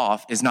turn it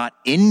off is not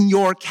in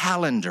your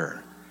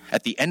calendar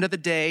at the end of the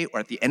day or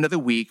at the end of the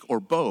week or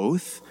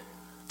both,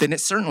 then it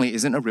certainly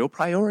isn't a real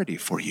priority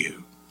for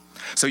you.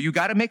 So you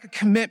got to make a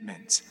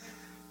commitment,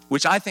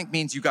 which I think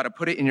means you got to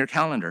put it in your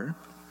calendar.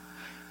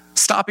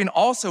 Stopping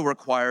also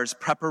requires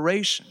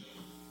preparation.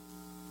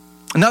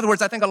 In other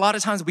words, I think a lot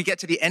of times we get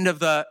to the end of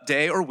the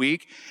day or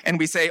week and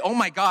we say, oh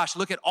my gosh,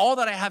 look at all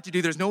that I have to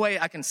do. There's no way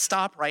I can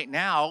stop right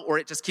now, or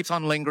it just keeps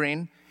on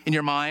lingering in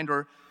your mind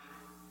or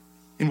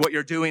in what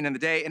you're doing in the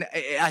day. And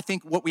I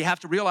think what we have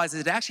to realize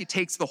is it actually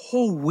takes the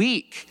whole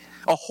week,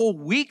 a whole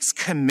week's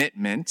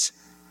commitment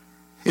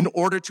in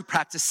order to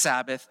practice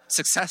Sabbath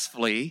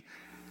successfully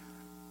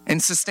and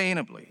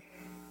sustainably.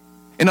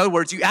 In other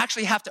words, you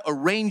actually have to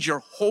arrange your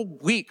whole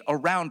week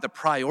around the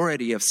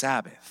priority of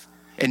Sabbath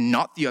and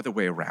not the other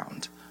way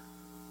around.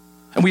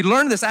 And we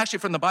learn this actually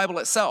from the Bible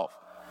itself.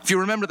 If you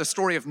remember the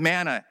story of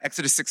manna,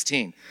 Exodus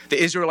 16,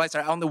 the Israelites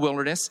are out in the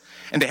wilderness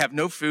and they have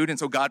no food, and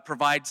so God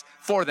provides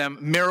for them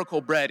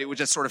miracle bread. It would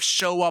just sort of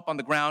show up on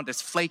the ground,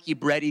 this flaky,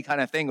 bready kind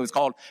of thing. It was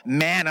called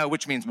manna,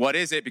 which means, what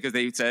is it? Because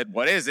they said,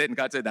 what is it? And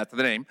God said, that's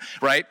the name,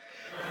 right?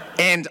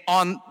 And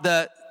on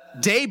the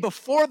day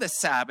before the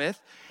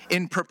Sabbath,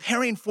 in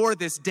preparing for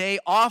this day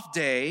off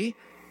day,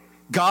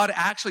 God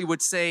actually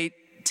would say,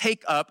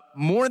 take up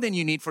more than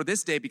you need for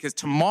this day, because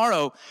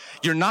tomorrow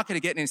you're not going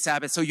to get any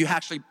Sabbath. So you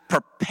actually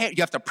prepare, you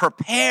have to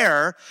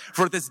prepare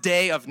for this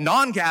day of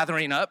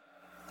non-gathering up,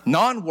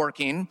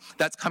 non-working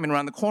that's coming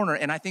around the corner.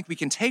 And I think we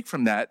can take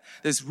from that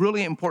this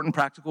really important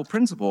practical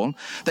principle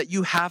that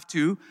you have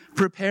to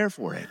prepare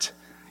for it.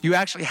 You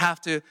actually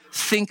have to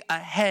think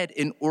ahead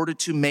in order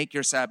to make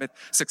your Sabbath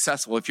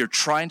successful. If you're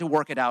trying to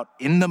work it out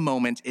in the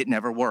moment, it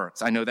never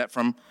works. I know that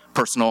from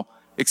personal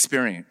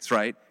experience,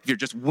 right? If you're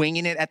just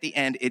winging it at the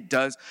end, it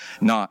does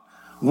not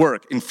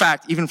work. In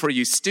fact, even for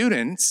you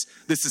students,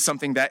 this is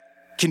something that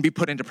can be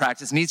put into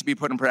practice, needs to be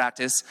put in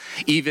practice,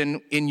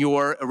 even in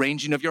your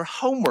arranging of your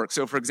homework.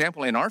 So for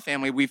example, in our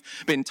family, we've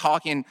been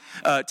talking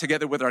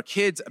together with our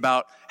kids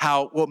about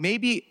how, well,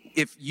 maybe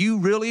if you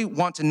really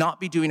want to not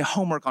be doing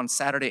homework on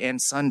Saturday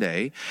and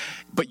Sunday,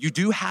 but you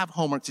do have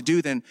homework to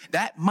do, then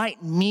that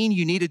might mean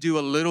you need to do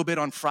a little bit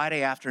on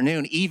Friday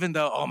afternoon, even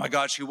though, oh my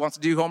gosh, who wants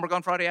to do homework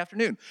on Friday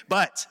afternoon?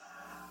 But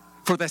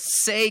for the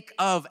sake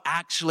of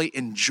actually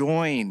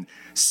enjoying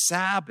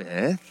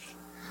Sabbath,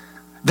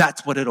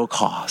 that's what it'll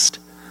cost.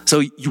 So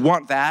you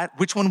want that?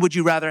 Which one would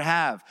you rather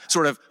have?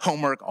 Sort of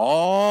homework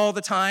all the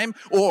time,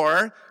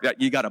 or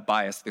you got to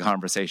bias the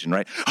conversation,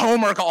 right?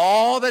 Homework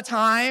all the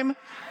time,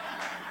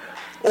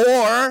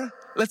 or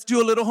let's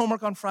do a little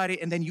homework on Friday,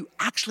 and then you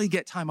actually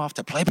get time off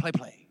to play,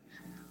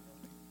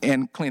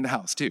 and clean the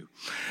house too.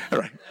 All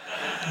right.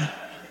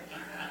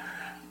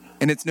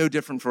 And it's no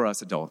different for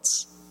us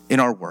adults in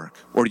our work,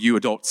 or you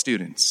adult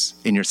students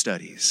in your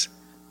studies.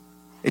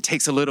 It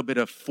takes a little bit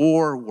of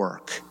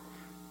forework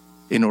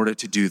in order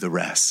to do the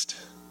rest.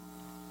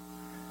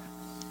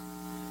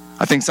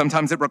 I think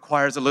sometimes it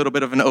requires a little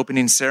bit of an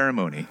opening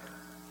ceremony.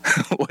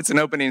 What's an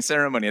opening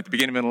ceremony? At the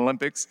beginning of an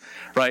Olympics,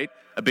 right?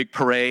 A big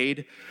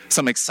parade,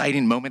 some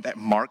exciting moment that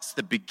marks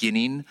the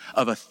beginning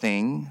of a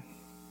thing.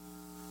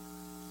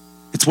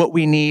 It's what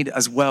we need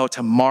as well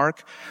to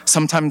mark,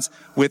 sometimes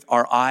with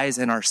our eyes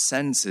and our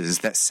senses,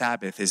 that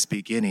Sabbath is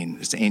beginning.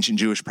 It's an ancient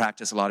Jewish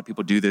practice. A lot of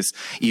people do this,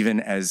 even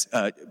as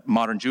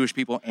modern Jewish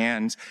people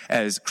and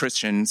as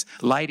Christians,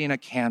 lighting a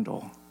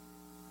candle,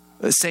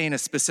 saying a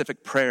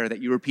specific prayer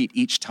that you repeat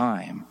each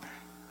time,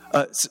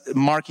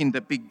 marking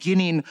the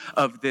beginning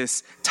of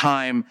this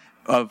time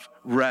of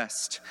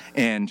rest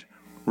and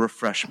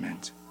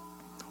refreshment.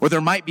 Or there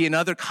might be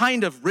another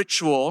kind of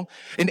ritual,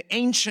 an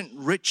ancient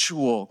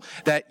ritual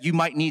that you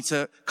might need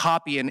to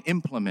copy and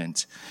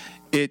implement.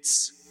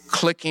 It's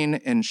clicking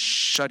and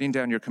shutting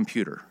down your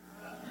computer,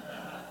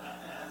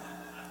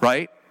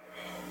 right?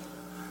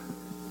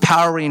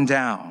 Powering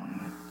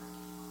down.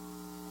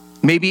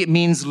 Maybe it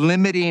means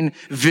limiting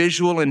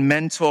visual and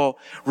mental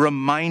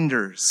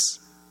reminders,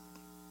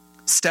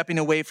 stepping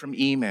away from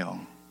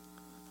email.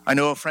 I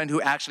know a friend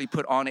who actually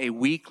put on a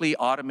weekly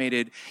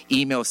automated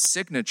email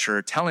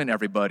signature telling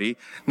everybody,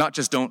 not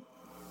just don't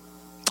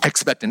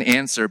expect an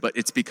answer, but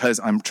it's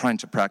because I'm trying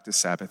to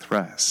practice Sabbath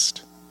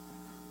rest.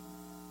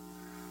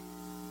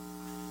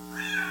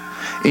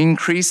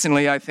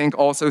 Increasingly, I think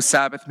also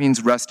Sabbath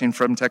means resting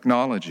from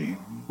technology.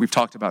 We've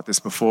talked about this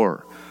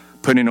before.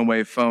 Putting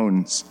away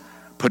phones,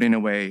 putting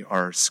away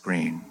our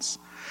screens.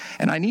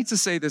 And I need to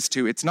say this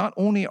too, it's not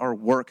only our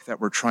work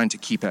that we're trying to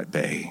keep at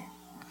bay.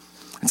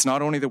 It's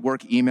not only the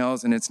work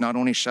emails, and it's not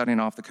only shutting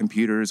off the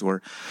computers,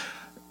 or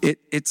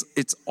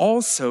it's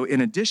also, in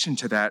addition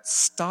to that,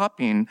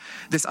 stopping.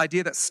 This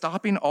idea that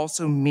stopping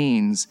also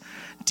means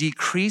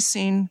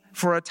decreasing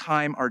for a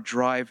time our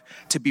drive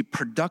to be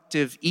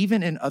productive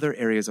even in other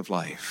areas of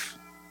life.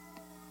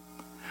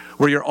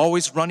 Where you're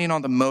always running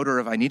on the motor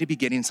of, I need to be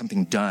getting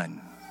something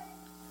done.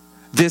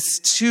 This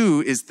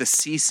too is the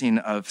ceasing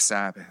of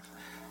Sabbath.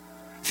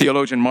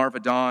 Theologian Marva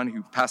Dawn,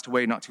 who passed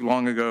away not too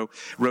long ago,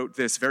 wrote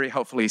this very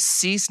helpfully: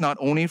 cease not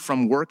only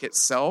from work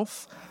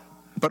itself,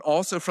 but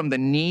also from the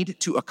need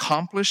to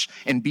accomplish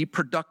and be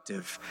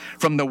productive,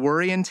 from the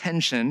worry and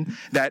tension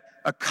that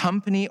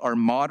accompany our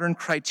modern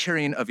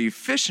criterion of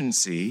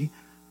efficiency,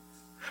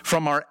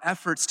 from our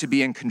efforts to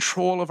be in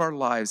control of our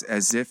lives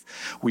as if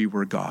we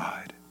were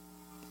God.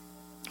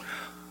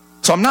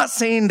 So I'm not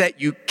saying that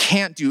you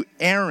can't do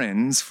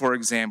errands, for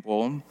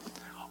example,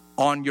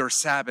 on your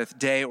Sabbath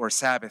day or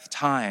Sabbath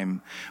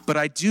time, but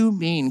I do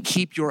mean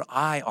keep your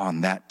eye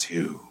on that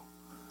too.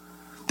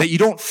 That you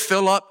don't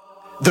fill up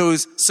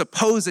those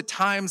supposed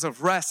times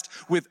of rest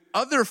with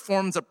other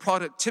forms of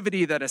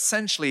productivity that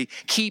essentially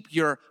keep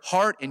your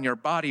heart and your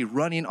body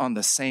running on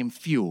the same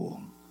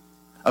fuel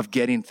of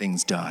getting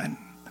things done.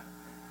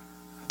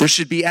 There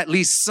should be at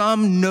least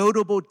some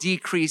notable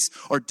decrease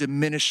or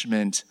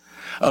diminishment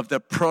of the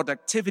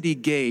productivity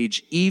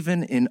gauge,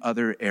 even in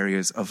other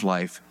areas of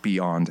life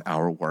beyond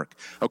our work.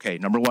 Okay,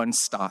 number one,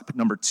 stop.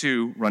 Number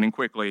two, running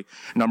quickly.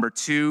 Number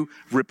two,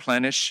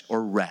 replenish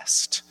or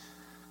rest.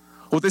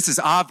 Well, this is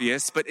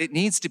obvious, but it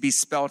needs to be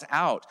spelled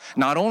out.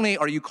 Not only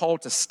are you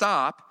called to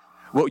stop,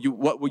 what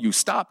will you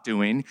stop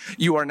doing?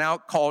 You are now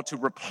called to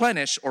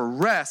replenish or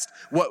rest.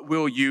 What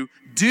will you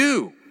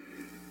do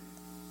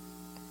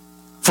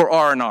for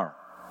R&R?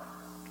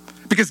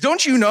 Because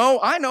don't you know,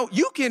 I know,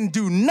 you can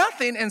do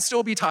nothing and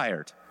still be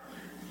tired.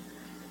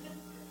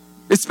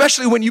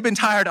 Especially when you've been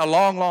tired a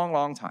long, long,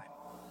 long time,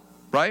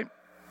 right?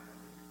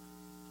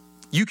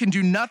 You can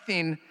do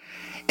nothing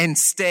and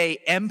stay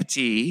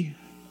empty.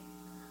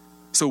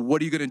 So what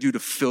are you going to do to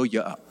fill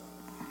you up?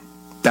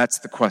 That's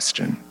the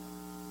question.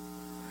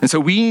 And so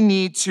we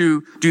need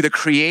to do the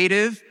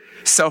creative,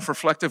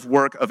 self-reflective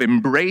work of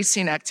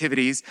embracing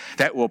activities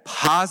that will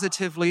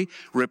positively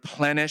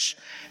replenish,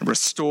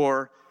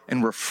 restore,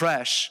 and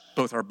refresh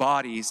both our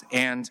bodies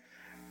and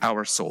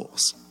our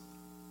souls.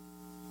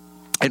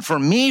 And for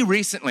me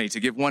recently, to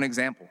give one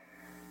example,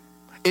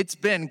 it's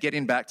been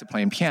getting back to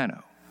playing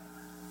piano.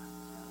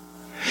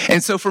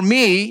 And so for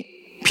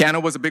me, piano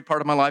was a big part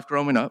of my life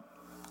growing up.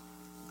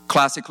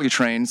 Classically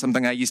trained,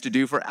 something I used to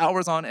do for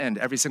hours on end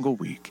every single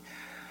week.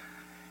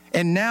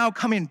 And now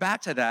coming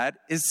back to that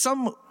is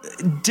some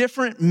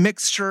different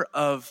mixture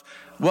of,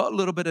 well, a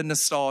little bit of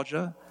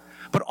nostalgia,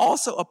 but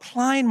also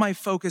applying my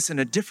focus in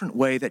a different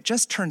way that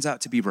just turns out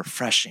to be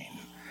refreshing.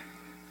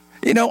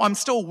 You know, I'm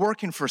still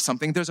working for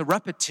something. There's a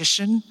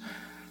repetition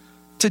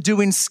to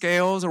doing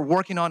scales or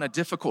working on a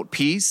difficult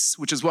piece,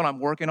 which is what I'm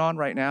working on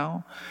right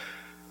now,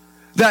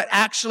 that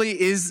actually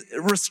is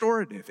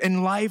restorative,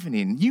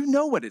 enlivening. You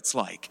know what it's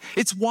like.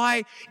 It's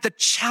why the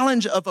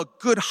challenge of a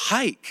good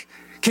hike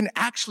can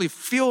actually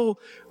feel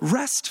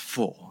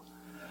restful.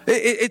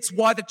 It's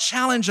why the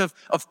challenge of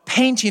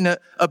painting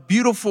a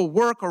beautiful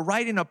work or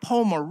writing a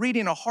poem or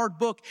reading a hard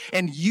book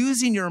and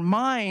using your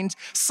mind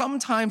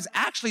sometimes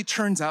actually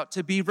turns out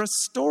to be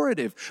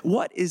restorative.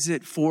 What is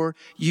it for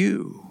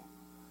you?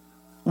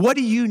 What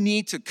do you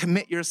need to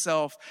commit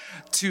yourself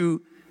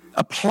to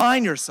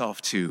applying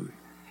yourself to?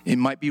 It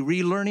might be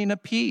relearning a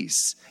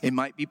piece. It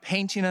might be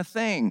painting a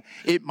thing.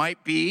 It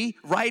might be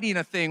writing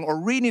a thing or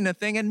reading a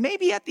thing. And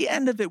maybe at the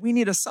end of it, we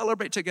need to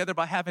celebrate together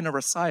by having a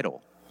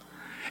recital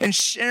and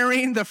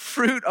sharing the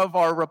fruit of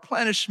our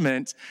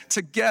replenishment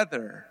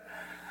together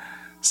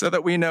so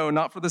that we know,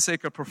 not for the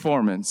sake of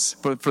performance,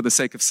 but for the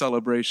sake of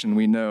celebration,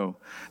 we know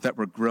that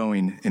we're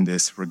growing in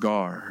this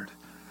regard.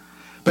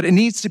 But it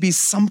needs to be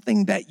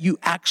something that you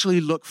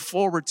actually look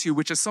forward to,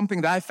 which is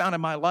something that I found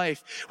in my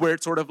life where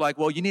it's sort of like,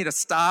 well, you need to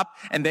stop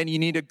and then you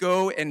need to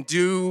go and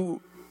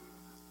do,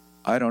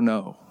 I don't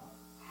know.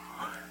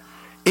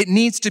 It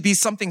needs to be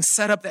something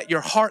set up that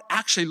your heart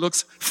actually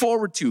looks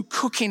forward to.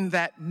 Cooking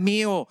that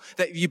meal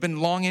that you've been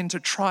longing to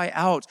try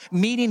out.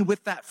 Meeting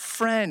with that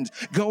friend.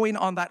 Going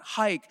on that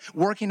hike.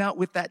 Working out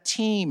with that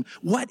team.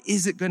 What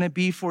is it going to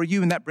be for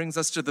you? And that brings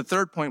us to the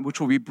third point, which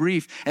will be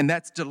brief, and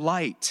that's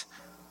delight.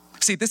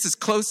 See, this is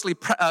closely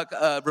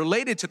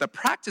related to the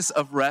practice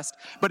of rest,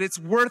 but it's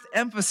worth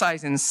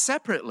emphasizing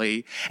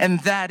separately, and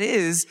that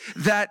is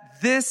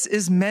that this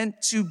is meant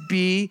to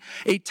be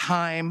a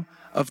time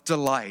of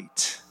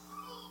delight.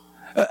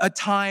 A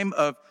time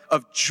of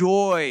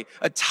joy,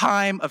 a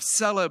time of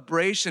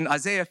celebration.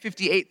 Isaiah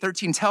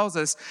 58:13 tells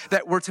us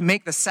that we're to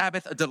make the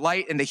Sabbath a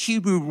delight, and the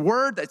Hebrew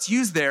word that's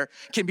used there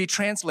can be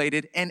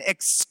translated an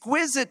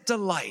exquisite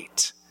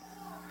delight.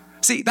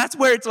 See, that's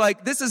where it's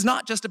like, this is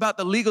not just about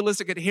the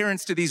legalistic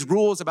adherence to these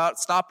rules about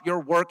stop your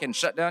work and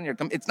shut down your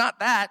it's not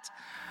that.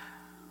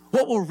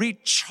 What will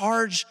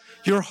recharge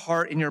your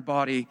heart and your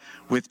body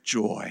with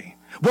joy?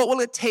 What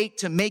will it take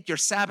to make your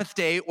Sabbath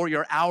day or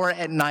your hour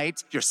at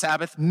night, your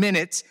Sabbath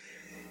minute,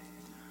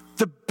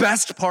 the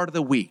best part of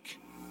the week?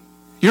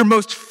 Your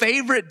most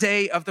favorite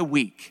day of the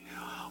week?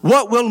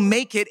 What will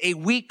make it a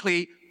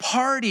weekly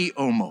party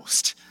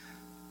almost?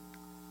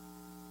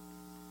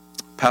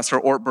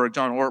 Pastor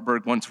John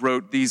Ortberg once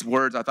wrote these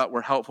words I thought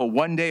were helpful.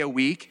 One day a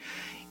week,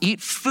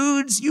 eat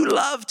foods you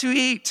love to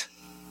eat.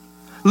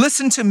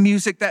 Listen to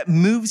music that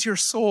moves your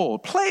soul.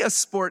 Play a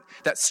sport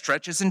that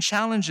stretches and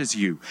challenges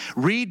you.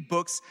 Read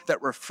books that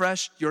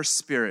refresh your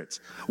spirit.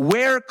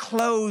 Wear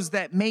clothes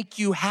that make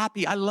you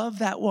happy. I love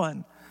that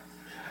one.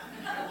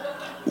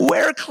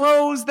 Wear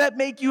clothes that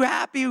make you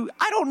happy.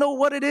 I don't know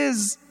what it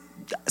is.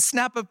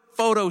 Snap a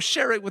photo,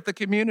 share it with the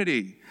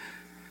community.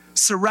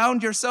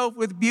 Surround yourself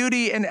with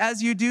beauty, and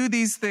as you do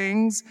these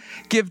things,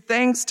 give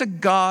thanks to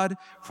God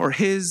for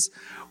his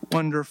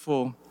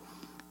wonderful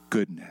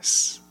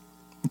goodness.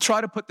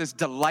 Try to put this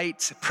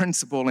delight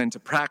principle into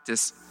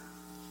practice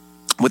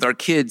with our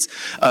kids,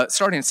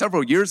 starting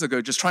several years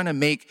ago, just trying to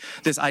make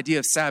this idea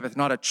of Sabbath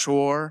not a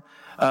chore,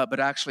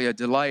 but actually a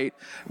delight,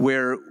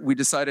 where we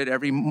decided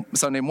every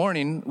Sunday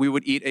morning we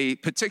would eat a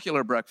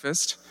particular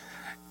breakfast,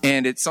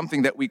 and it's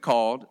something that we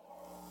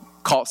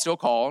still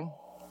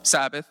call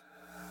Sabbath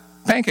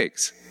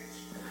pancakes.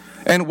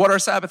 And what are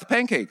Sabbath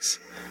pancakes?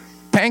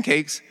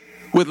 Pancakes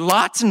with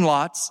lots and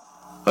lots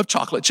of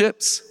chocolate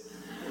chips.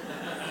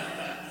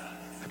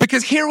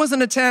 Because here was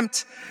an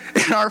attempt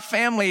in our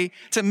family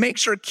to make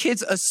sure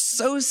kids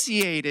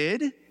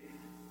associated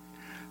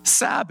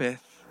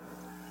Sabbath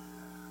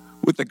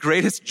with the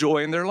greatest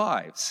joy in their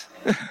lives.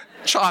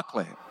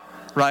 Chocolate,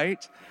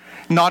 right?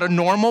 Not a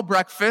normal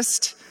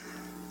breakfast,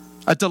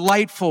 a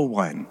delightful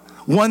one.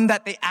 One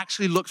that they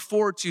actually looked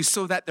forward to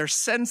so that their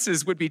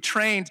senses would be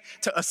trained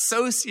to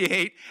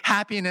associate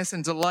happiness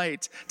and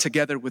delight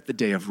together with the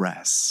day of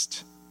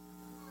rest.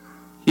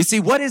 You see,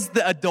 what is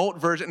the adult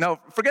version?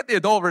 No, forget the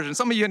adult version.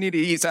 Some of you need to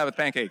eat Sabbath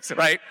pancakes,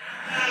 right?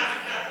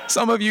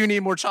 Some of you need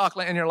more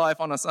chocolate in your life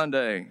on a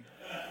Sunday.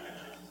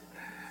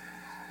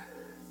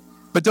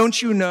 But don't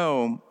you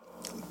know,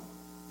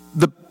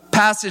 the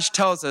passage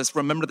tells us,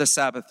 remember the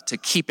Sabbath to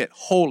keep it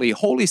holy.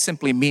 Holy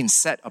simply means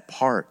set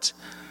apart,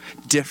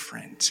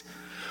 different.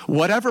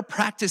 Whatever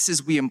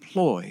practices we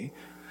employ,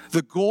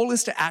 the goal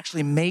is to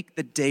actually make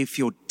the day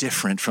feel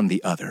different from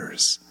the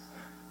others.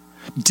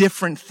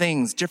 Different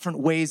things, different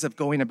ways of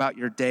going about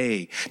your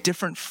day,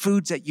 different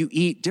foods that you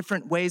eat,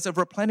 different ways of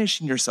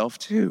replenishing yourself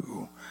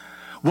too.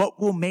 What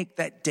will make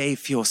that day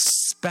feel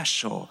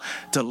special,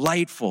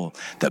 delightful,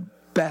 the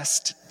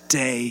best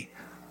day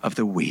of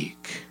the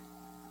week?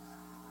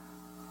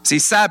 See,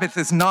 Sabbath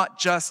is not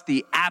just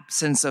the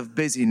absence of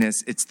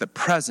busyness, it's the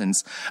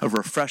presence of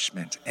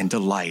refreshment and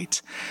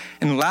delight.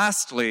 And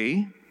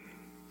lastly,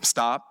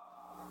 stop,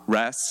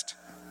 rest,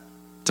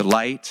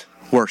 delight,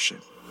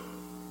 worship.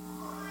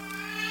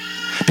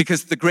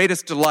 Because the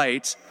greatest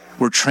delight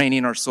we're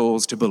training our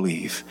souls to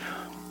believe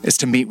is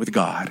to meet with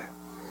God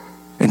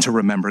and to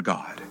remember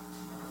God.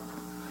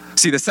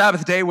 See, the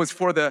Sabbath day was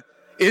for the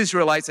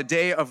Israelites a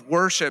day of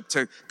worship,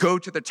 to go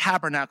to the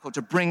tabernacle,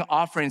 to bring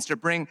offerings, to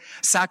bring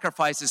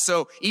sacrifices.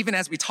 So even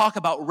as we talk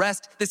about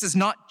rest, this is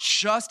not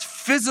just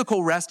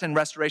physical rest and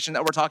restoration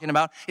that we're talking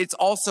about. It's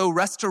also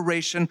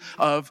restoration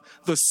of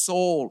the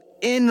soul,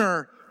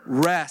 inner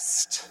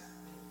rest,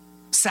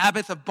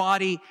 Sabbath of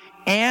body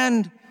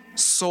and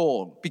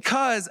soul.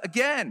 Because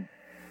again,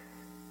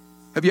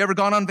 have you ever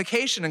gone on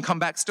vacation and come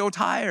back still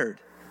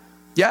tired?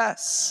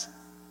 Yes,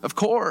 of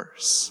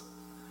course.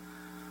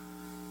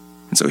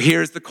 And so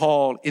here's the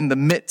call in the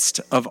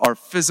midst of our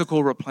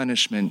physical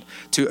replenishment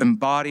to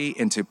embody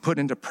and to put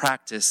into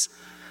practice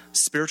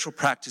spiritual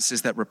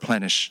practices that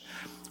replenish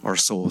our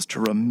souls, to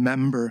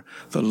remember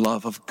the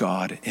love of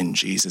God in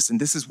Jesus. And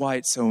this is why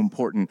it's so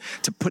important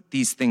to put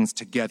these things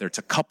together,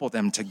 to couple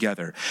them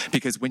together.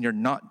 Because when you're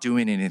not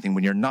doing anything,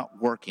 when you're not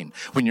working,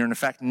 when you're in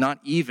fact not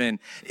even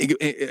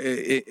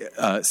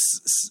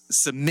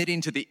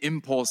submitting to the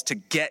impulse to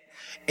get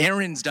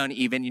errands done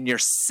even, and you're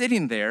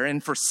sitting there,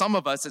 and for some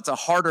of us, it's a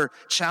harder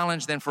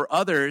challenge than for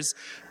others,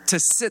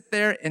 to sit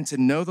there and to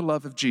know the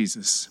love of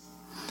Jesus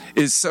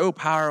is so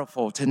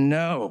powerful, to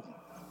know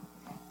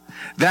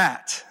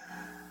that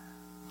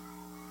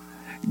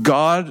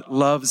God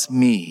loves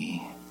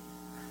me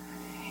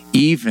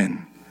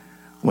even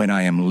when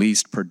I am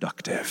least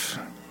productive.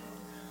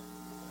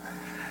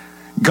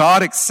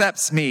 God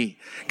accepts me.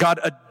 God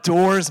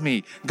adores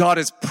me. God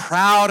is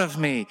proud of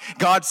me.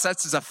 God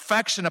sets his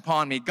affection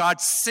upon me. God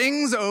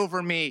sings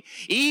over me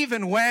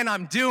even when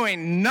I'm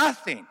doing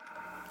nothing.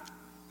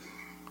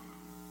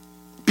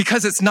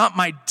 Because it's not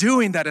my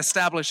doing that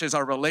establishes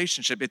our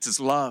relationship, it's his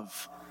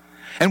love.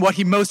 And what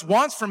he most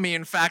wants from me,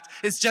 in fact,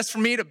 is just for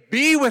me to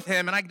be with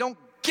him. And I don't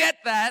get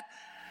that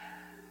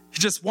He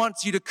just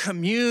wants you to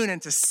commune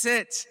and to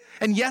sit,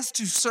 and yes,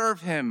 to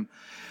serve him,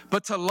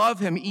 but to love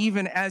him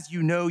even as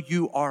you know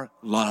you are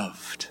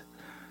loved.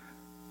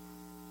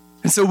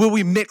 And so will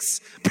we mix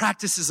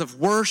practices of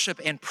worship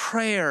and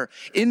prayer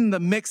in the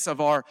mix of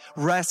our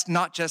rest,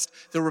 not just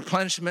the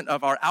replenishment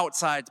of our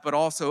outsides, but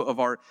also of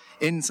our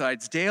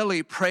insides?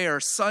 Daily prayer,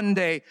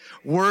 Sunday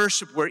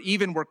worship, where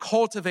even we're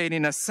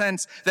cultivating a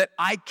sense that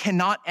I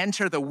cannot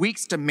enter the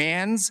week's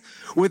demands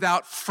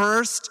without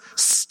first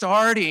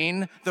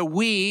starting the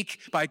week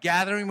by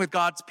gathering with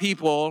God's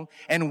people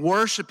and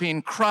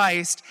worshiping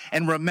Christ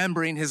and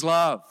remembering his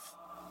love.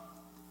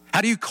 How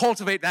do you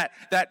cultivate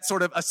that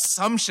sort of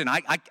assumption?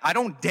 I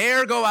don't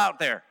dare go out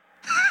there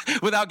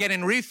without getting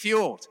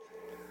refueled.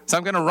 So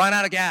I'm going to run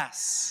out of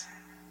gas.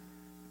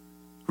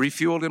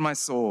 Refueled in my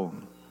soul.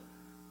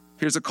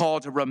 Here's a call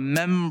to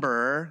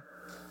remember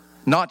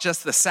not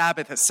just the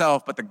Sabbath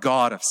itself, but the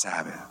God of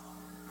Sabbath.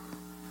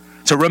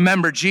 To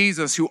remember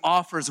Jesus, who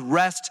offers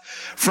rest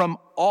from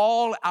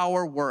all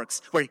our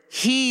works, where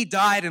he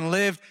died and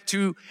lived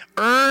to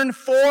earn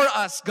for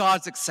us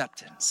God's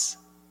acceptance.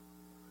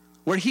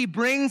 Where he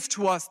brings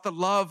to us the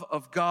love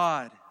of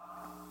God,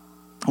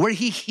 where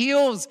he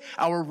heals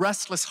our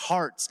restless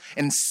hearts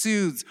and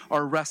soothes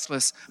our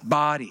restless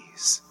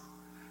bodies.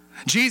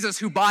 Jesus,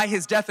 who by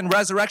his death and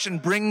resurrection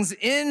brings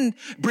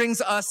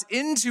us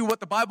into what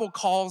the Bible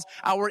calls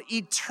our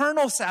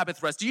eternal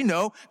Sabbath rest. Do you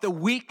know the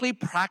weekly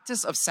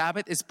practice of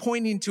Sabbath is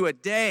pointing to a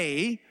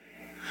day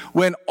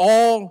when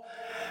all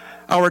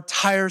our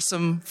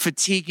tiresome,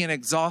 fatiguing,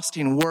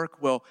 exhausting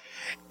work will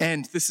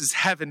end. This is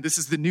heaven. This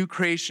is the new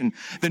creation,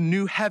 the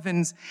new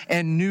heavens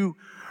and new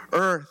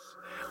earth,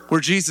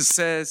 where Jesus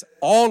says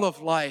all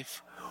of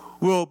life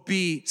will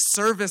be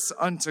service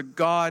unto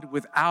God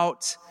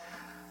without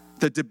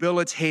the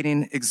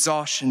debilitating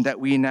exhaustion that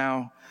we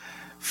now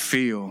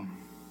feel.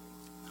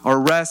 Our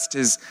rest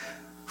is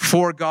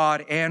for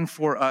God and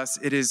for us.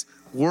 It is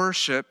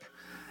worship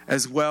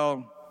as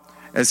well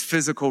as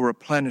physical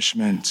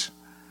replenishment.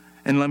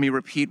 And let me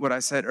repeat what I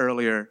said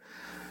earlier,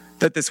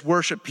 that this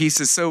worship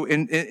piece is so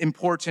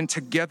important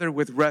together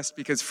with rest,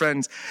 because,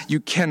 friends, you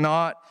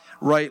cannot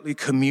rightly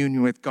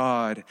commune with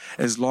God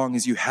as long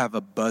as you have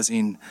a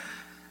buzzing,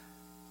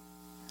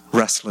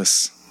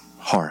 restless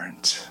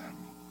heart.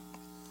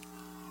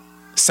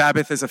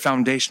 Sabbath is a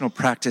foundational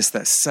practice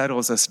that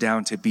settles us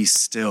down to be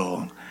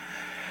still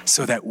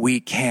so that we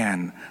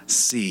can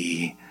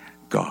see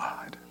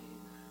God.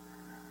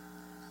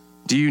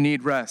 Do you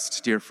need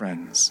rest, dear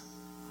friends?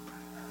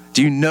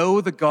 Do you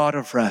know the God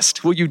of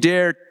rest? Will you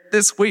dare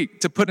this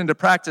week to put into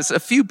practice a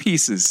few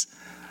pieces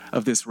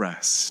of this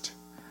rest?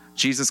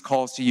 Jesus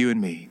calls to you and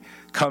me.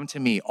 Come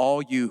to me,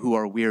 all you who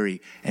are weary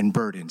and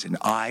burdened, and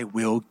I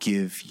will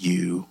give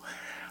you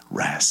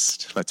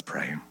rest. Let's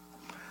pray.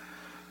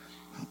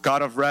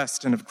 God of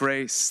rest and of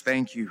grace,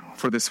 thank you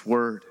for this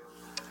word.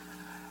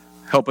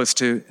 Help us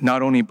to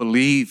not only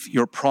believe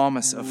your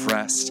promise of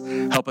rest,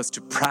 help us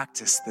to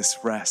practice this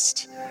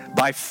rest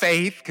by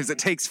faith, because it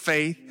takes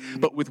faith,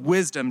 but with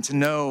wisdom to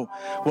know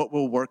what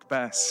will work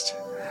best.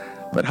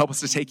 But help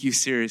us to take you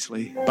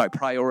seriously by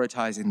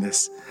prioritizing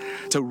this,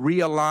 to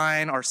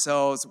realign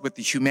ourselves with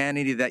the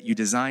humanity that you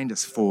designed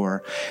us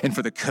for, and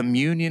for the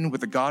communion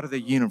with the God of the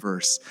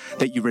universe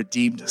that you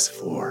redeemed us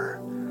for.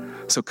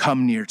 So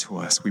come near to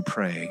us, we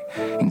pray.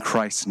 In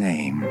Christ's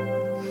name,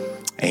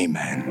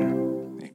 amen.